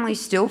 my family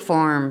still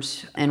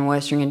farms in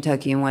western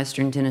Kentucky and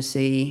western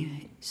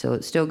Tennessee, so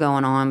it's still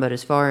going on. But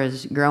as far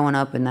as growing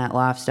up in that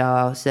lifestyle,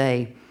 I'll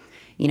say,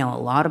 you know, a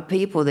lot of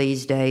people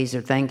these days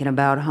are thinking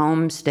about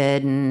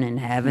homesteading and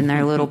having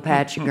their little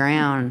patch of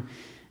ground.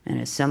 And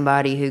as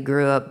somebody who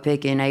grew up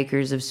picking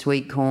acres of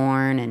sweet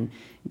corn and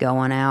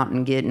going out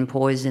and getting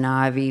poison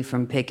ivy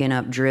from picking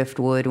up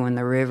driftwood when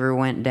the river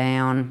went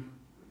down,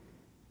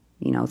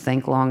 you know,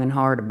 think long and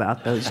hard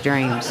about those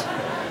dreams,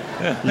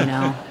 you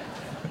know.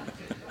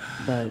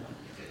 But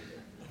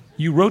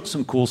You wrote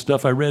some cool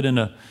stuff. I read in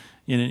an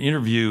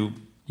interview,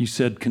 you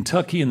said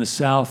Kentucky and the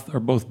South are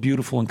both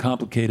beautiful and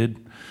complicated.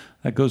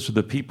 That goes for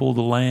the people,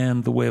 the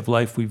land, the way of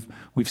life.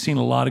 We've seen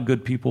a lot of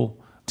good people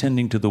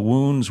tending to the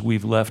wounds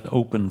we've left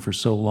open for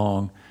so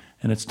long,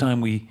 and it's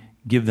time we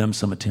give them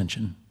some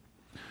attention.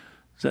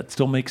 Does that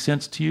still make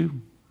sense to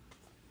you?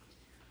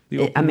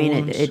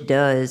 It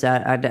does.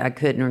 I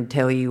couldn't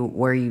tell you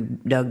where you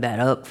dug that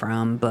up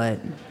from,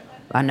 but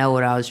I know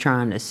what I was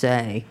trying to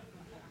say.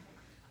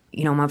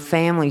 my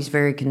family's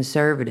very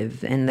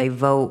conservative, and they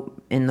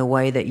vote in the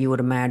way that you would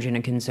imagine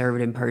a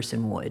conservative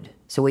person would.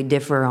 So we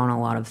differ on a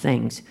lot of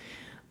things.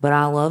 But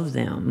I love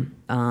them.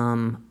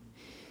 Going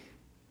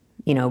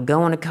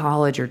to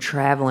college or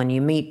traveling,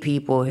 you meet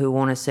people who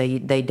want to say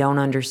they don't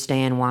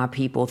understand why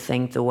people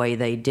think the way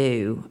they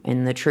do.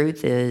 And the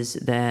truth is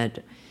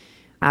that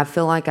I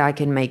feel like I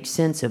can make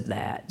sense of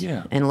that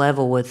and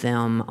level with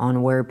them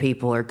on where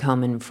people are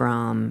coming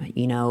from,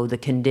 the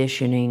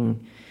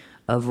conditioning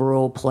of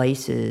rural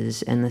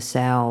places in the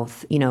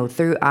South.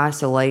 Through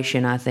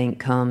isolation, I think,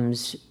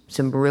 comes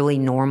some really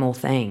normal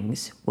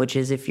things, which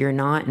is if you're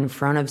not in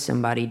front of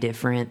somebody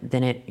different,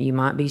 then you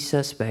might be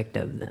suspect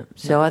of them.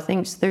 So I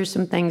think there's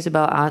some things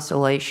about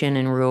isolation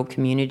in rural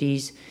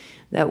communities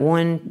that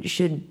one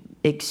should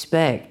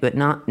expect, but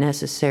not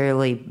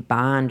necessarily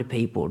bind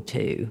people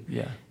to.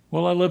 Yeah.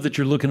 Well, I love that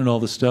you're looking at all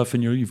this stuff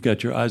and you've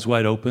got your eyes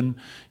wide open.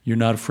 You're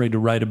not afraid to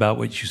write about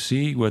what you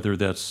see, whether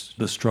that's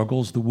the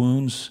struggles, the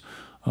wounds,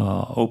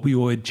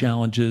 opioid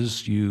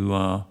challenges.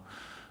 You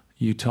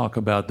talk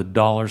about the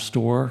dollar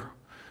store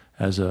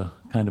as a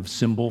kind of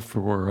symbol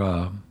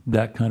for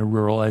that kind of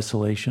rural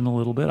isolation a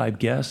little bit, I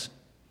guess.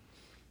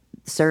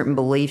 Certain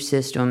belief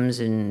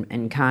systems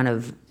and kind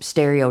of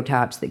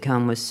stereotypes that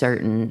come with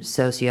certain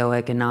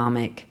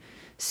socioeconomic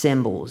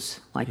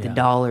symbols, like the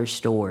dollar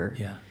store.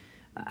 Yeah.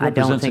 I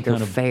don't think are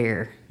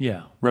fair.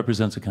 Yeah,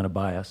 represents a kind of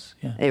bias.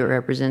 Yeah. It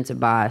represents a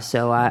bias,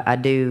 so I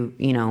do,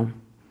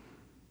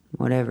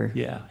 whatever.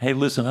 Yeah. Hey,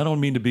 listen, I don't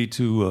mean to be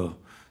too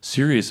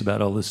serious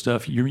about all this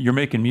stuff. You're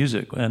making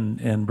music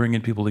and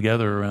bringing people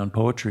together around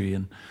poetry,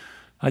 and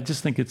I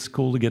just think it's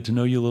cool to get to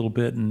know you a little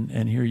bit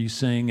and hear you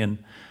sing.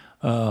 And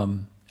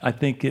I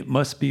think it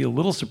must be a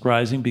little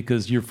surprising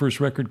because your first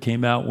record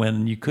came out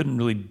when you couldn't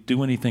really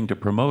do anything to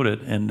promote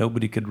it, and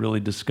nobody could really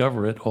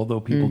discover it,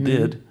 although people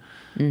did.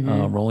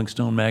 Rolling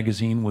Stone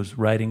magazine was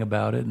writing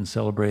about it and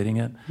celebrating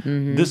it.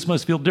 This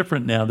must feel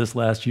different now, this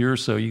last year or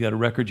so. You got a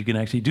record you can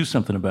actually do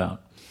something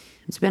about.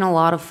 It's been a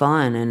lot of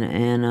fun,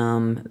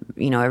 and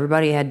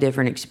everybody had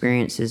different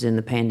experiences in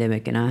the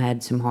pandemic, and I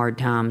had some hard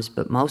times,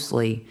 but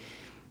mostly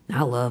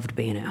I loved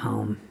being at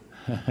home,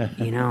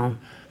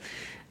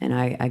 and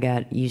I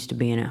got used to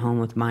being at home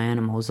with my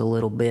animals a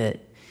little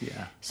bit.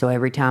 Yeah. So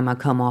every time I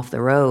come off the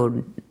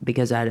road,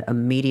 because I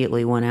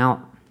immediately went out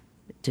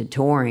to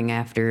touring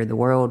after the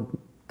world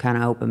kind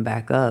of opened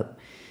back up,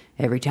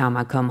 every time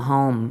I come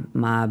home,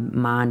 my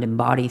mind and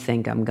body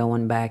think I'm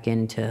going back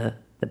into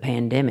the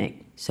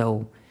pandemic.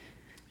 So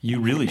you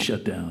really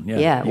shut down.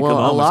 Yeah.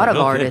 Well, a lot of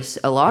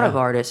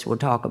artists will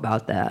talk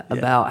about that,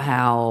 about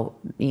how,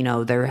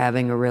 they're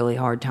having a really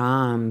hard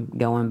time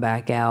going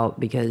back out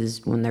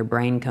because when their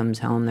brain comes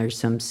home, there's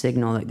some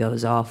signal that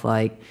goes off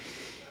like,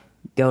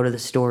 go to the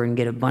store and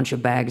get a bunch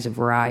of bags of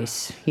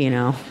rice, we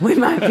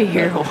might be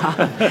here a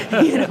while,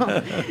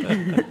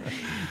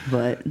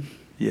 but.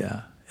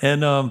 Yeah.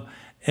 And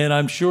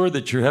I'm sure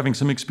that you're having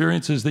some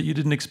experiences that you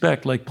didn't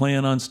expect, like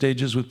playing on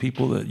stages with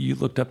people that you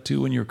looked up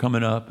to when you were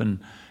coming up and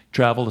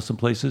travel to some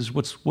places.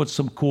 What's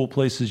some cool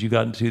places you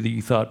got into that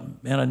you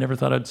thought, man, I never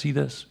thought I'd see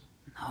this?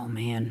 Oh,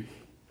 man.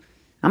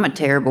 I'm a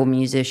terrible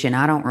musician.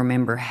 I don't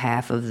remember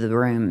half of the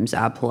rooms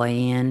I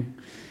play in.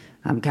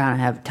 I kind of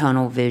have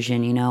tunnel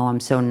vision, I'm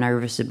so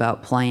nervous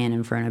about playing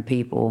in front of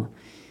people.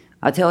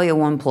 I'll tell you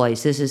one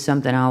place. This is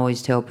something I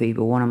always tell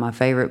people. One of my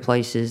favorite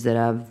places that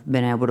I've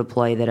been able to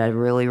play that I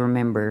really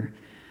remember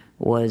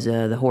was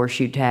the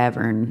Horseshoe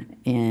Tavern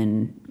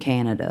in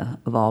Canada,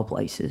 of all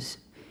places.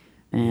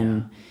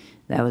 And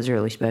that was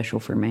really special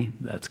for me.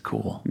 That's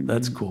cool.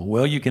 That's cool.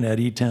 Well, you can add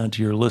eTown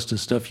to your list of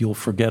stuff you'll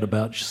forget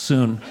about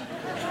soon.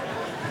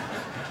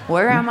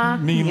 Where am I?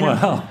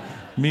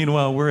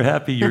 Meanwhile, we're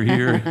happy you're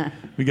here.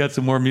 We got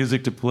some more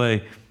music to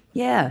play.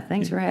 Yeah,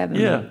 thanks for having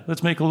me. Yeah,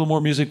 let's make a little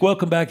more music.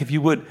 Welcome back, if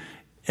you would,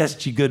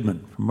 S.G.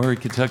 Goodman from Murray,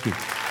 Kentucky.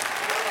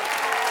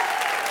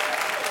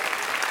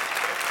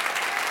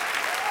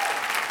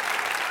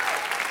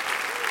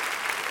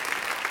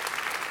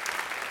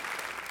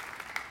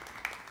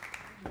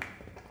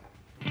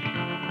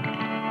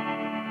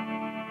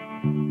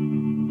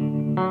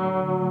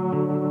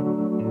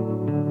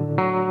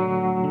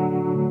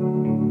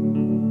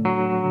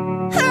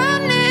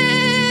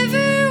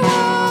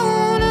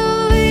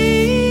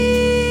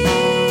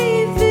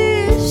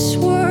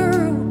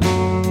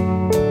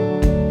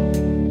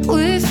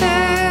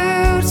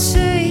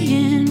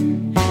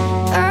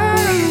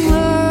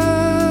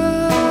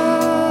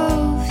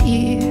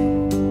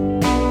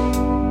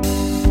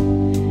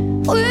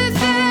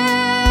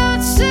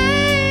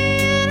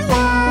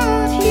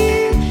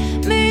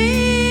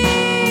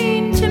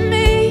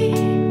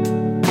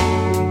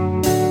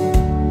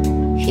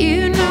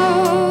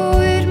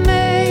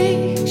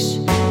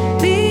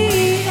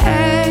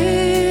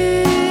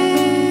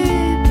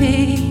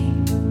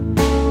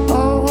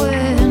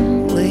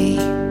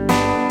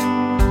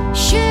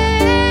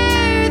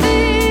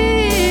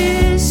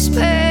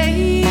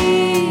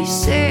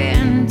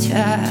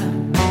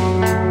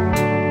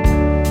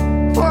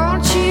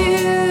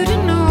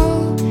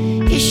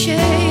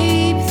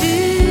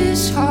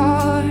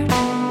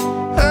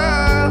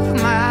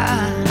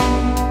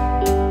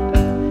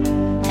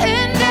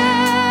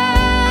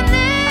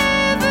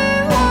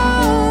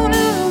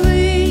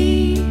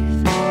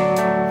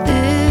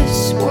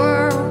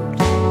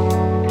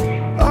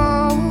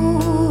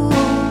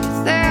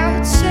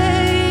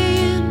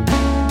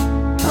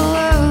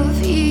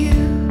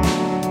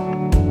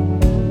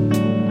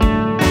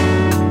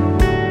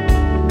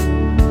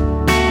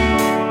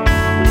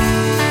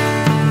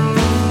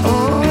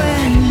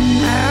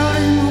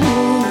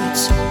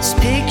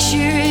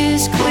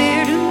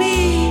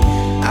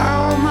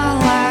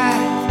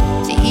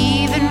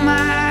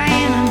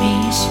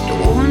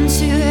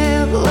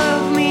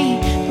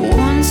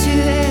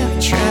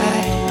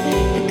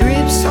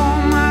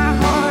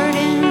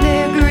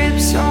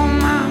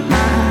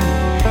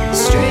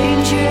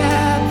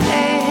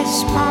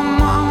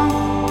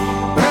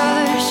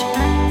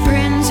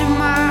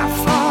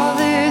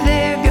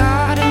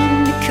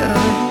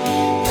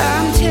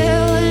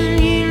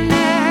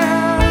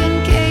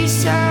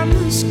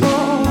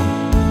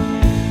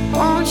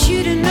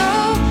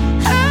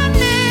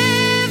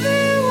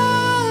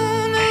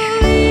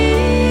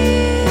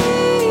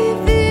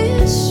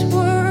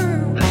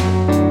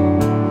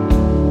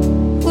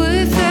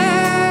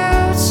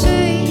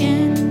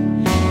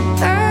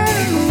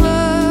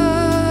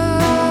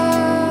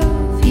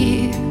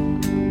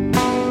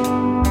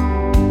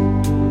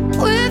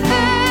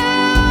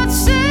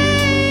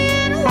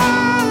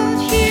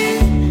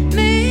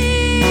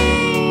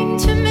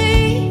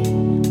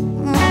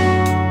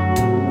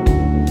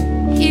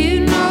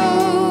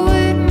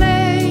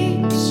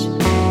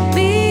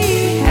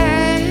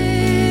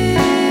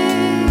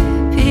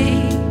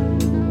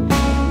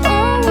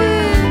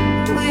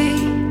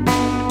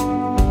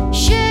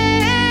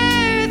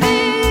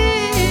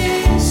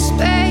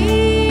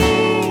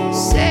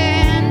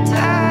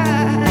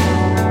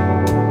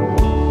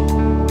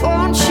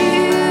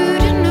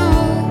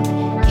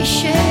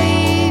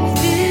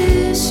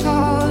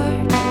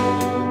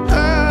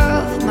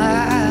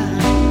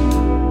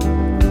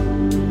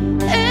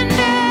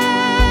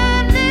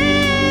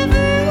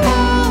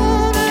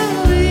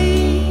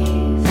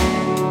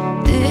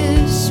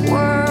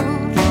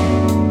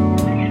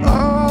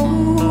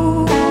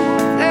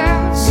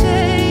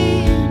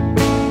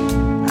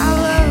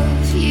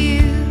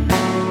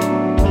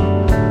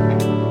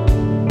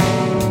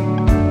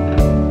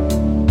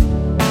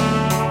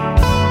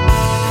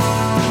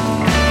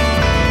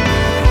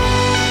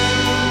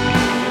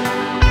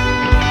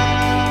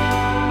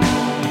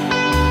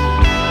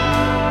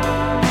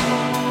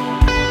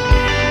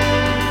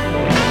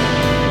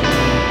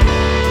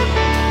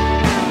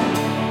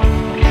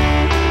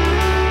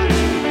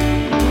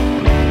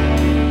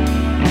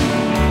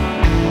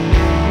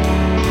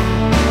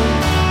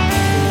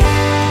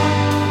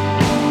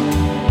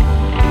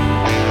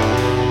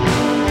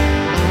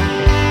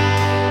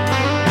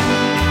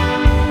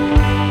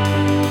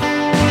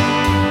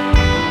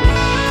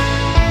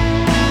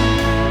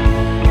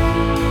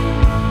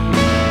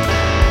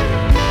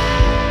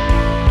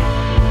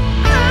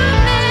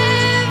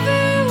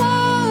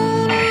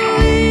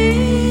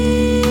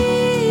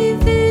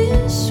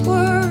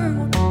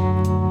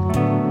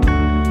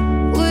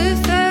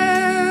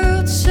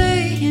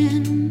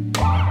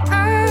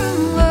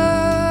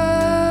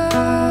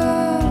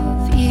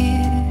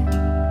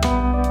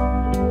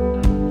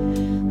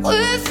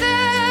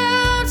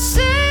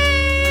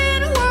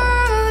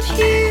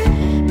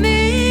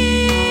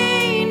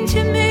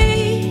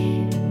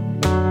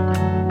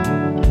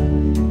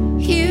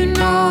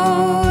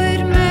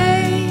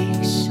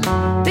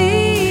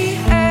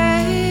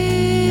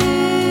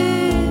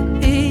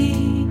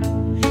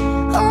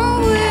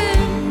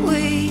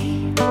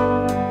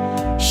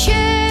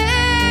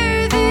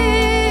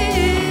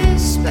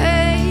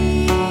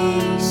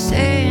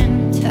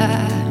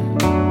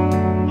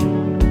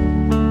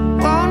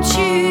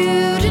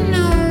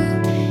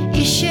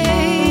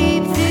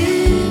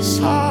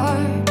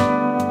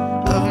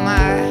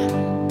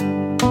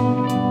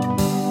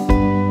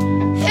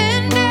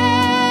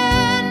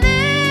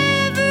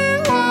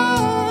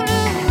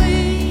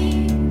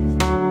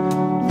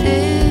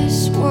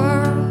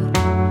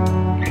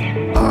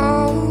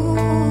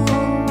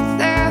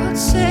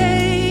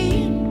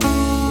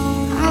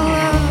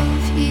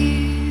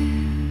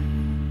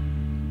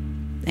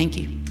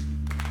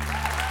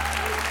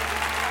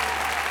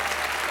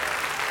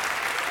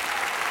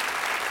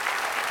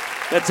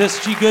 That's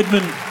S.G.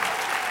 Goodman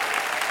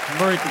from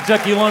Murray,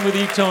 Kentucky, along with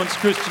eTone's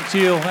Christian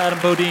Teal, Adam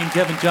Bodine,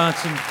 Kevin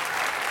Johnson.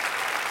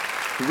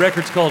 The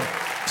record's called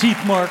Teeth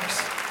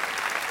Marks.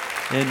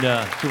 And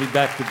she'll be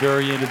back at the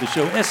very end of the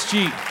show.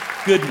 S.G.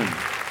 Goodman,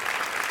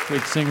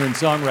 great singer and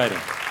songwriter.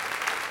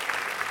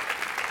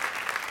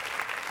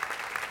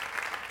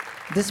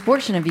 This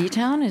portion of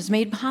eTown is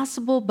made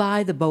possible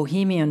by the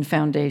Bohemian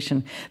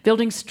Foundation,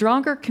 building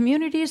stronger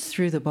communities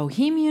through the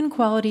bohemian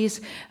qualities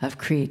of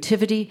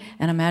creativity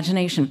and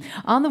imagination.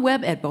 On the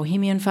web at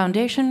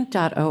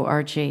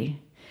bohemianfoundation.org.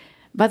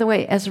 By the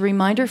way, as a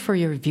reminder for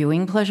your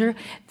viewing pleasure,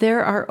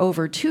 there are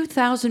over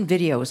 2,000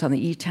 videos on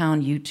the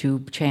eTown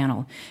YouTube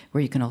channel,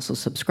 where you can also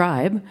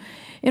subscribe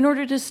in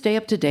order to stay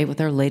up to date with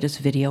our latest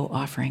video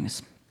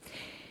offerings.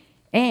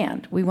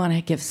 And we want to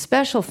give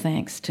special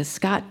thanks to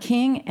Scott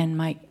King and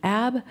Mike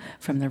Abb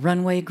from the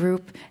Runway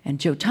Group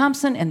and Joe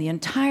Thompson and the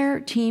entire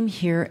team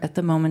here at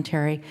the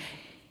Momentary.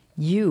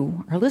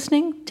 You are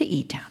listening to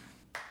eTown.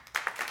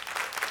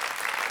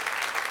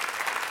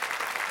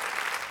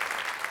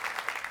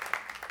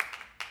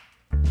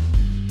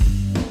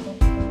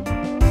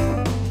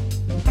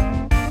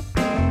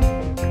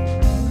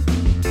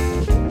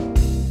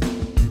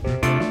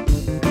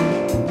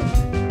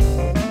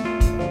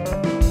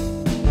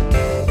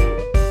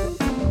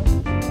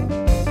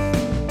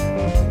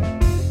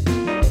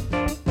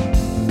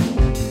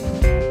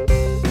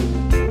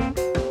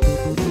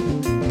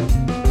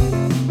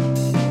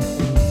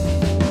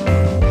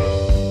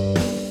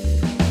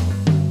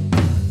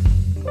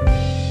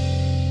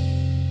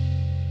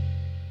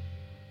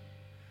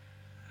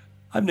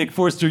 I'm Nick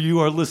Forster. You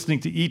are listening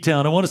to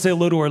eTown. I want to say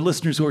hello to our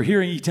listeners who are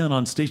hearing eTown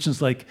on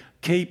stations like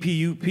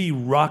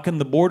KPUP Rockin'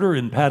 the Border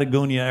in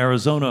Patagonia,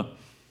 Arizona,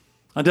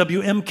 on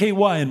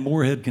WMKY in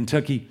Moorhead,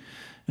 Kentucky,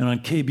 and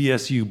on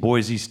KBSU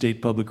Boise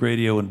State Public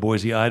Radio in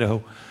Boise,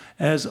 Idaho.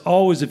 As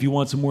always, if you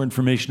want some more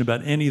information about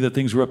any of the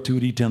things we're up to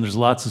at eTown, there's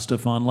lots of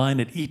stuff online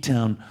at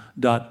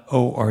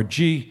etown.org.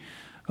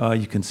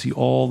 You can see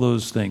all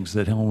those things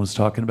that Helen was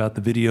talking about,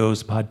 the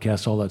videos,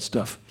 podcasts, all that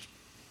stuff.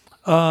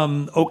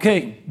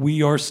 Okay,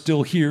 we are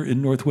still here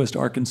in Northwest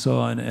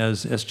Arkansas, and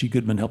as S.G.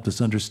 Goodman helped us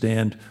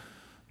understand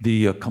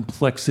the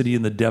complexity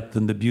and the depth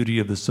and the beauty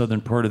of the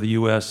southern part of the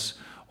U.S.,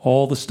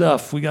 all the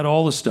stuff, we got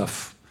all the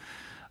stuff.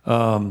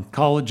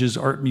 Colleges,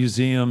 art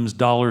museums,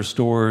 dollar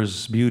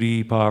stores,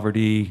 beauty,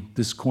 poverty,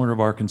 this corner of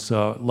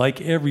Arkansas,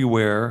 like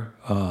everywhere,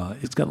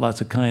 it's got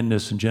lots of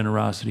kindness and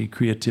generosity,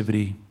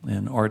 creativity,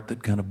 and art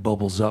that kind of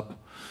bubbles up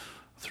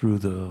through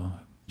the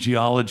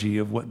geology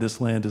of what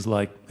this land is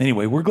like.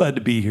 Anyway, we're glad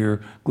to be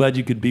here. Glad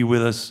you could be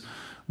with us.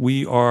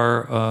 We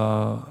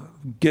are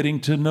getting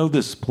to know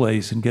this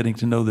place and getting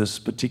to know this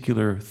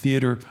particular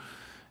theater,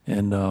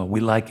 and we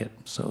like it.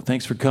 So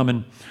thanks for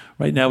coming.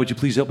 Right now, would you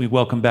please help me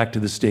welcome back to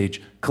the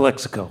stage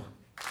Calexico.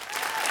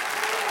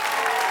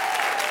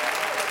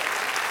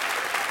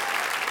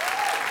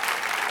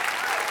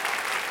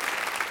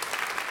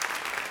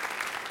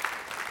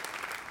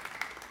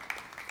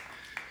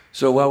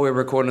 So while we were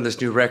recording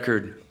this new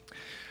record,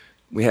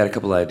 we had a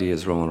couple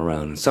ideas rolling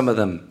around. And some of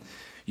them,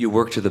 you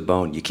work to the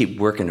bone. You keep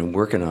working and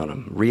working on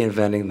them,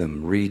 reinventing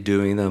them,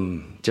 redoing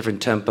them, different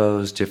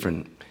tempos,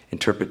 different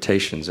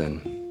interpretations.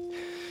 And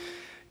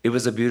it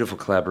was a beautiful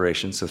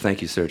collaboration. So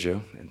thank you,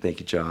 Sergio, and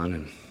thank you, John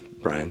and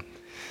Brian.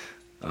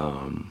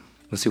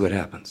 Let's see what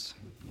happens.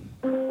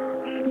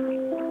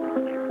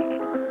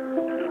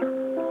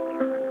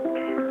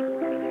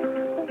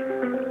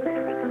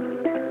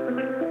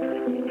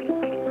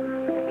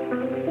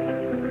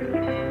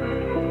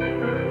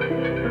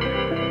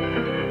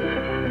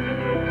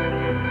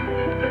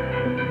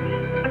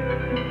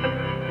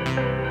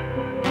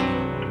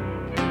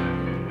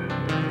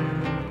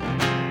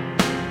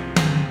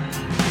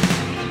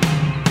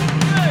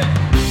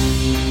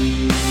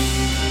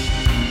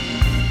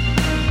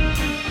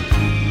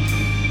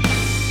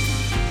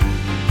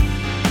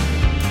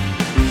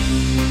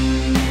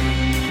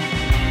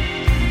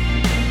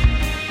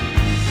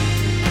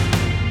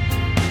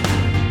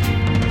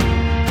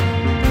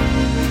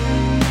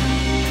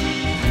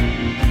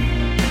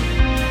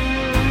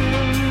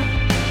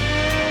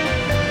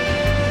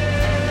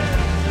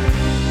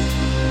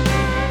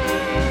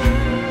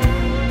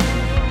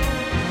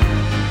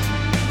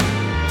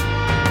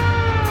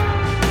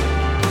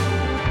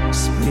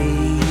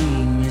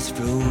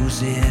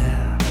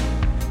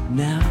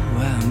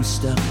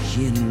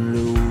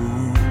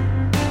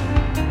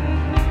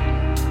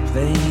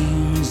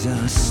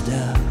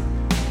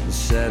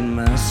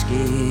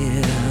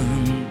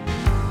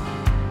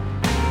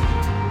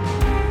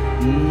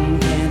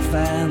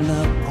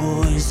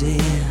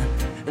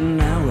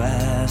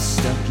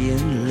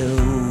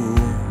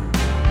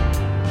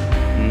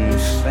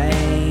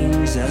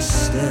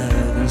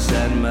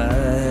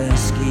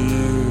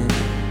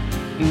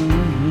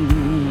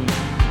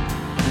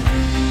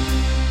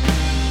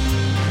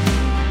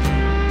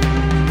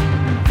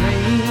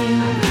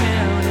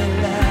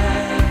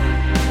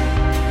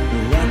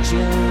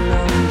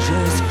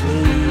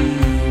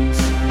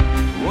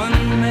 One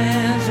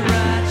man's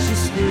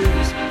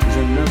righteousness is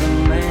another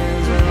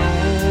man's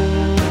wrong.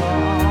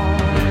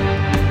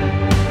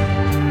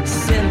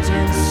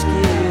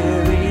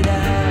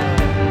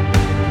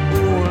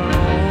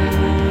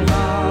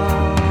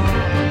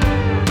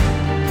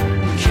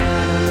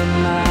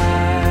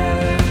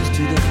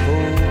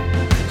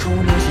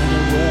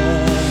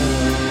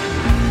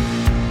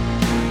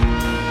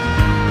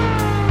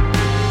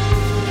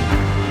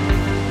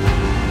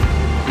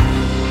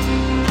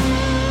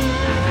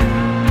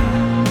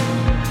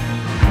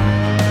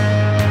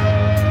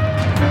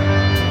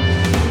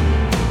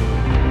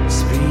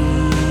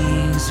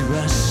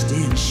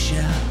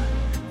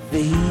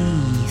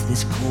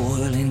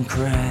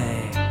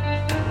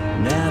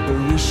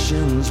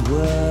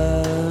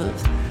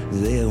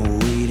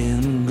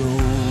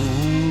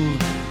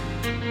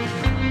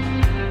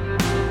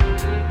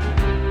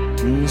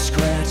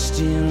 scratched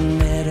in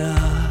meadow,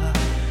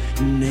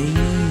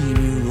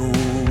 navy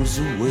rolls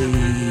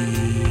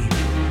away.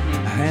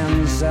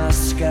 Hands are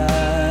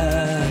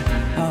scarred,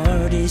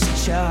 heart is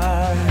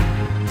charred,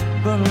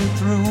 burning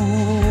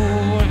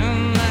through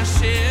in my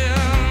shell.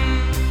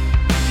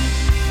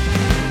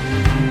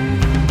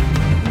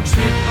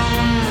 Trip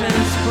on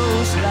fence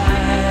post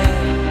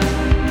light,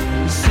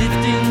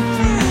 sifting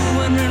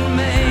through and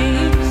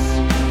remains.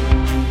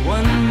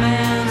 One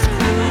man's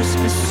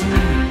Christmas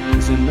suit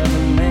is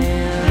another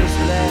man's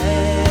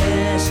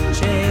last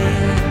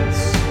chance.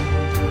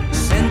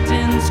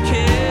 Sentence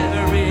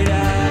carried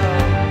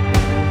out,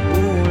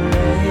 oh,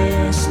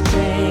 last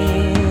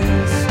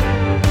chance.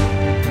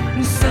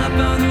 Stop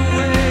on the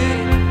way,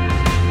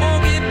 or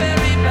get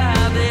buried by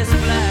this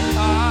black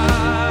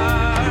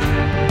heart,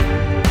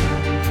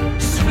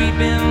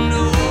 sweeping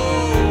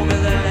over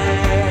the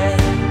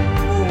land,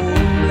 oh,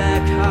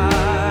 black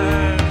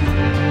heart.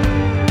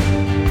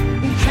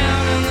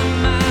 Counting the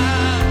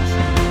miles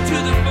to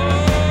the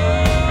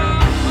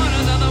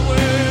 400th of the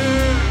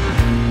world.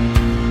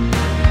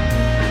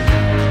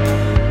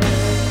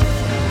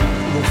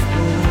 The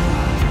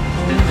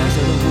 400th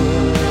of the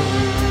world.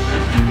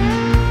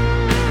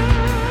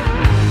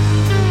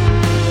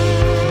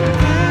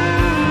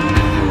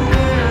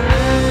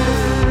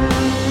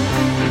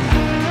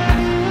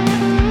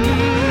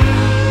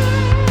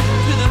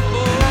 To the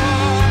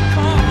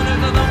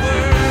 400th of the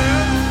world.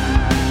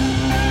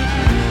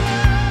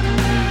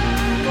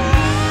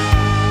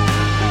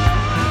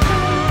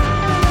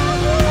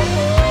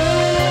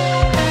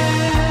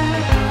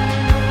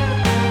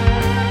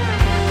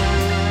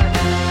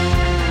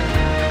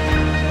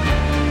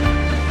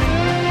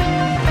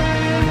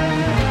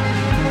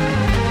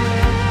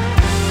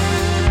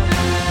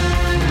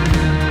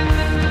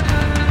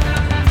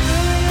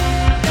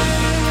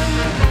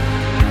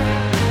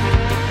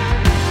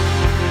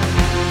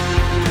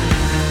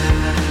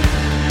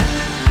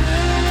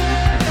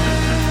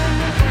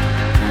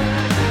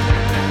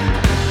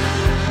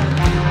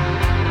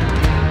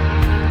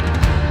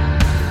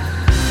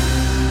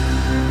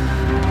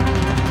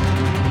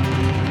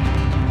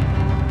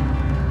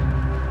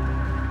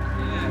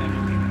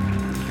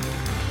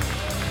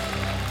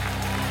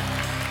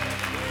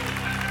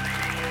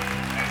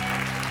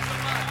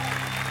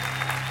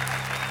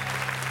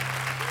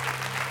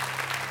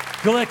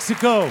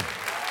 Calexico.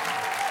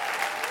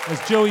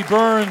 That's Joey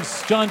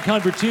Burns, John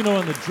Convertino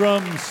on the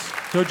drums,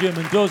 Sergio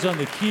Mendoza on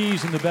the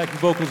keys and the backing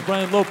vocals,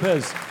 Brian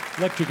Lopez,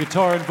 electric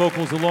guitar and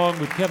vocals, along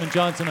with Kevin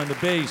Johnson on the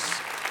bass.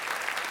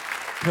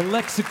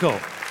 Calexico,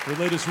 their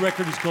latest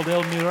record is called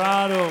El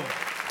Mirado.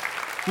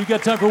 We've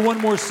got time for one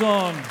more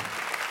song.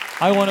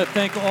 I want to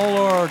thank all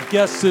our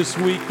guests this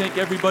week. Thank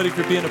everybody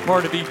for being a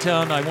part of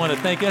eTown. I want to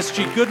thank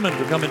S.G. Goodman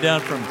for coming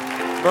down from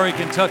Bury,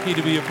 Kentucky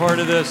to be a part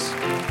of this.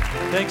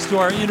 Thanks to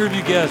our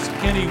interview guest,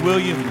 Kenny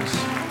Williams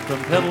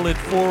from Pedal It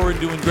Forward,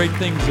 doing great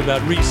things about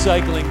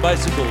recycling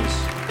bicycles,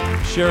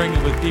 sharing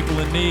it with people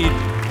in need.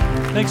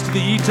 Thanks to the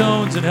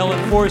E-Tones and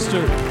Helen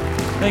Forster.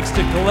 Thanks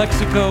to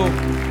Calexico.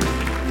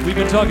 We've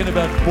been talking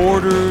about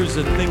borders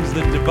and things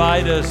that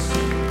divide us,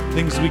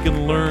 things we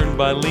can learn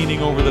by leaning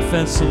over the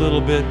fence a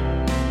little bit.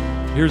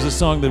 Here's a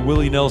song that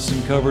Willie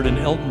Nelson covered and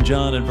Elton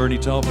John and Bernie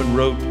Taupin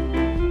wrote.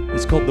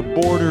 It's called The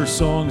Border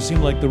Song.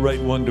 Seemed like the right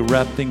one to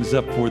wrap things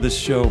up for this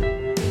show.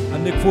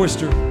 I'm Nick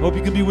Forster. Hope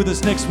you can be with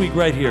us next week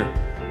right here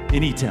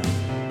in eTown.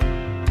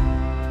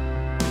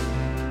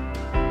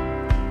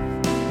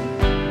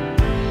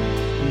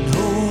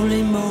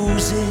 Holy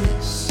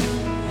Moses,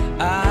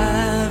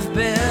 I've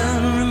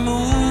been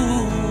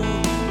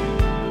removed.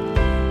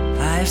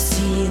 I've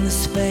seen the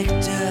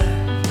specter,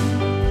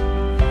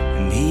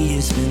 and he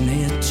has been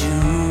here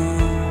too.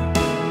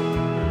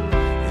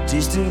 A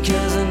distant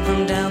cousin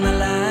from down the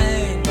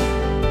line,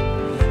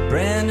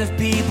 brand of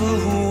people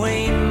who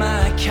ain't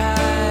my kind.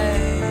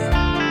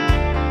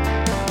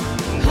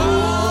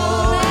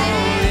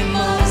 Holy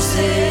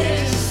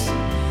Moses,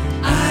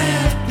 I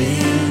have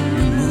been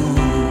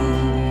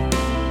removed.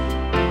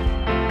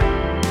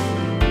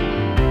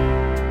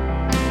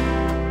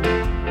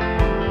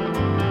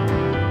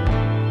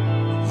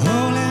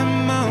 Holy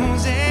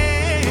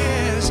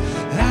Moses,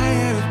 I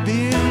have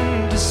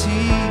been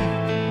deceived.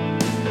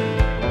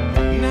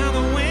 Now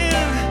the wind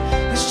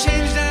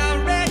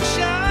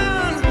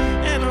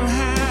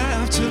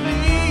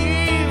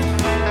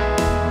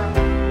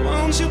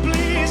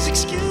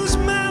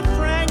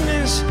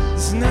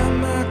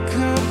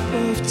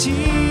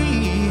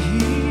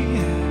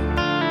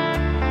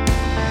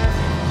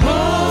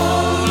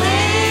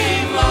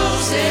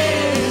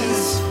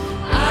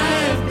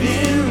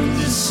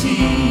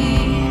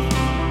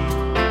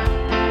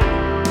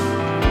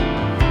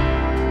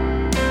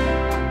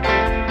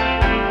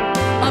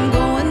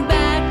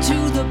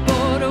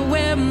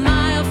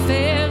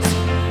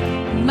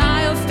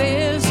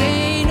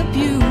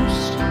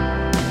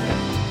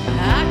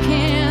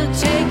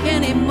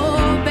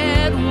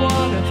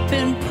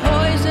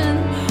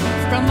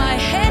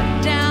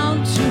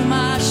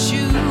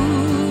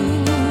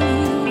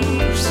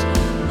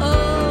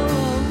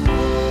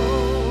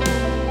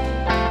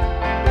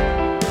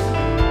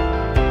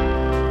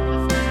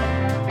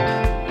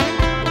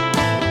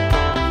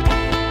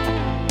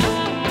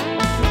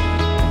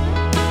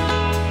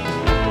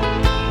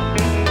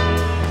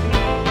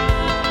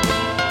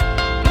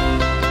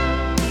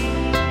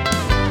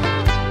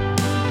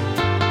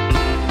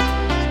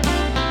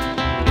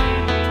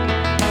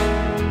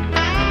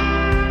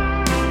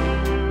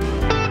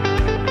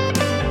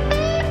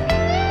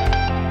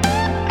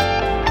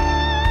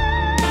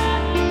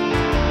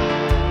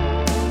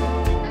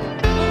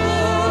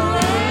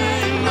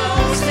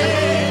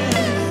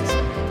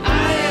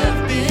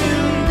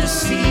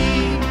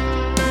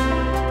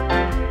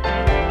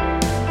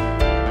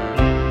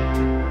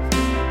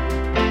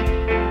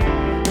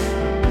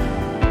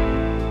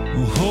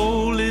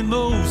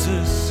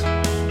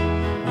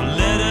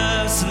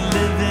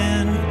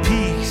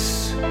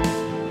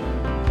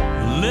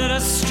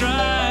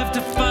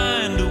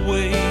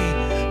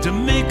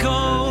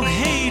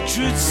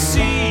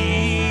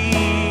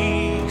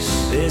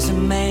There's a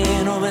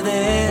man over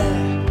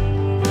there.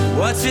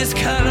 What's his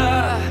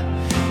color?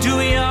 Do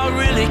we all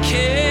really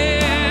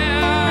care?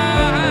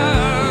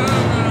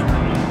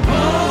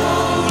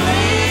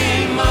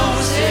 Holy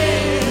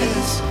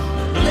Moses,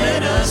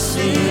 let us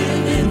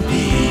live in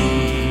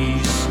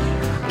peace.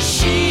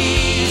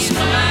 She's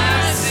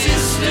my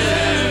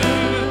sister,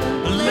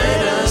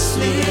 let us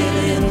live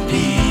in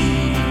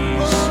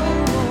peace.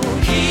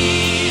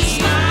 He's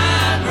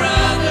my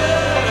brother,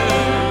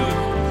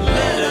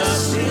 let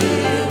us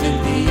live in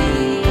peace.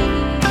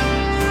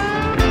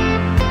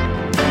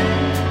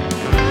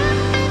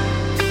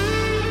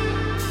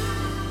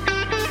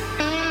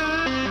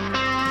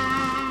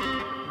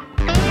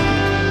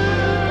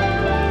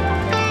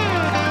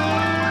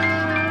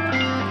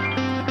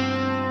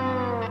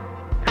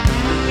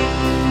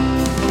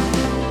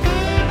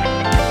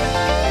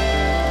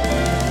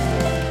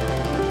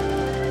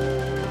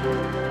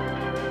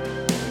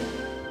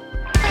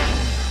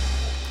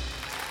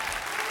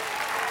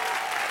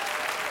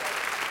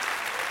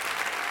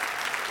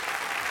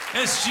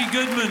 S.G.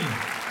 Goodman,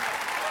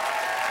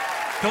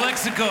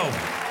 Calexico,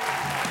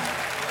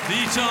 the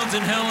eTowns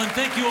and Helen,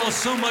 thank you all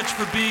so much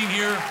for being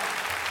here.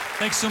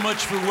 Thanks so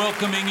much for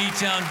welcoming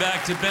eTown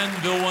back to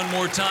Bentonville one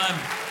more time.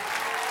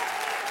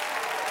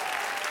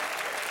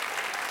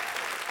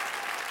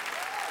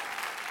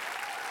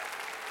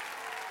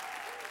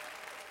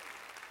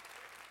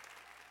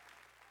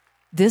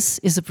 This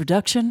is a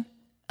production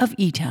of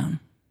eTown.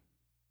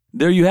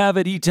 There you have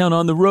it, eTown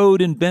on the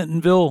road in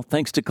Bentonville.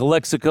 Thanks to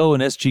Calexico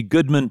and S.G.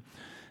 Goodman.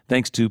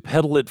 Thanks to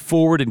Pedal It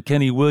Forward and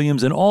Kenny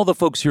Williams and all the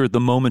folks here at The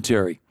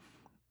Momentary.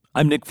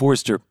 I'm Nick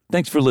Forster.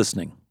 Thanks for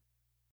listening.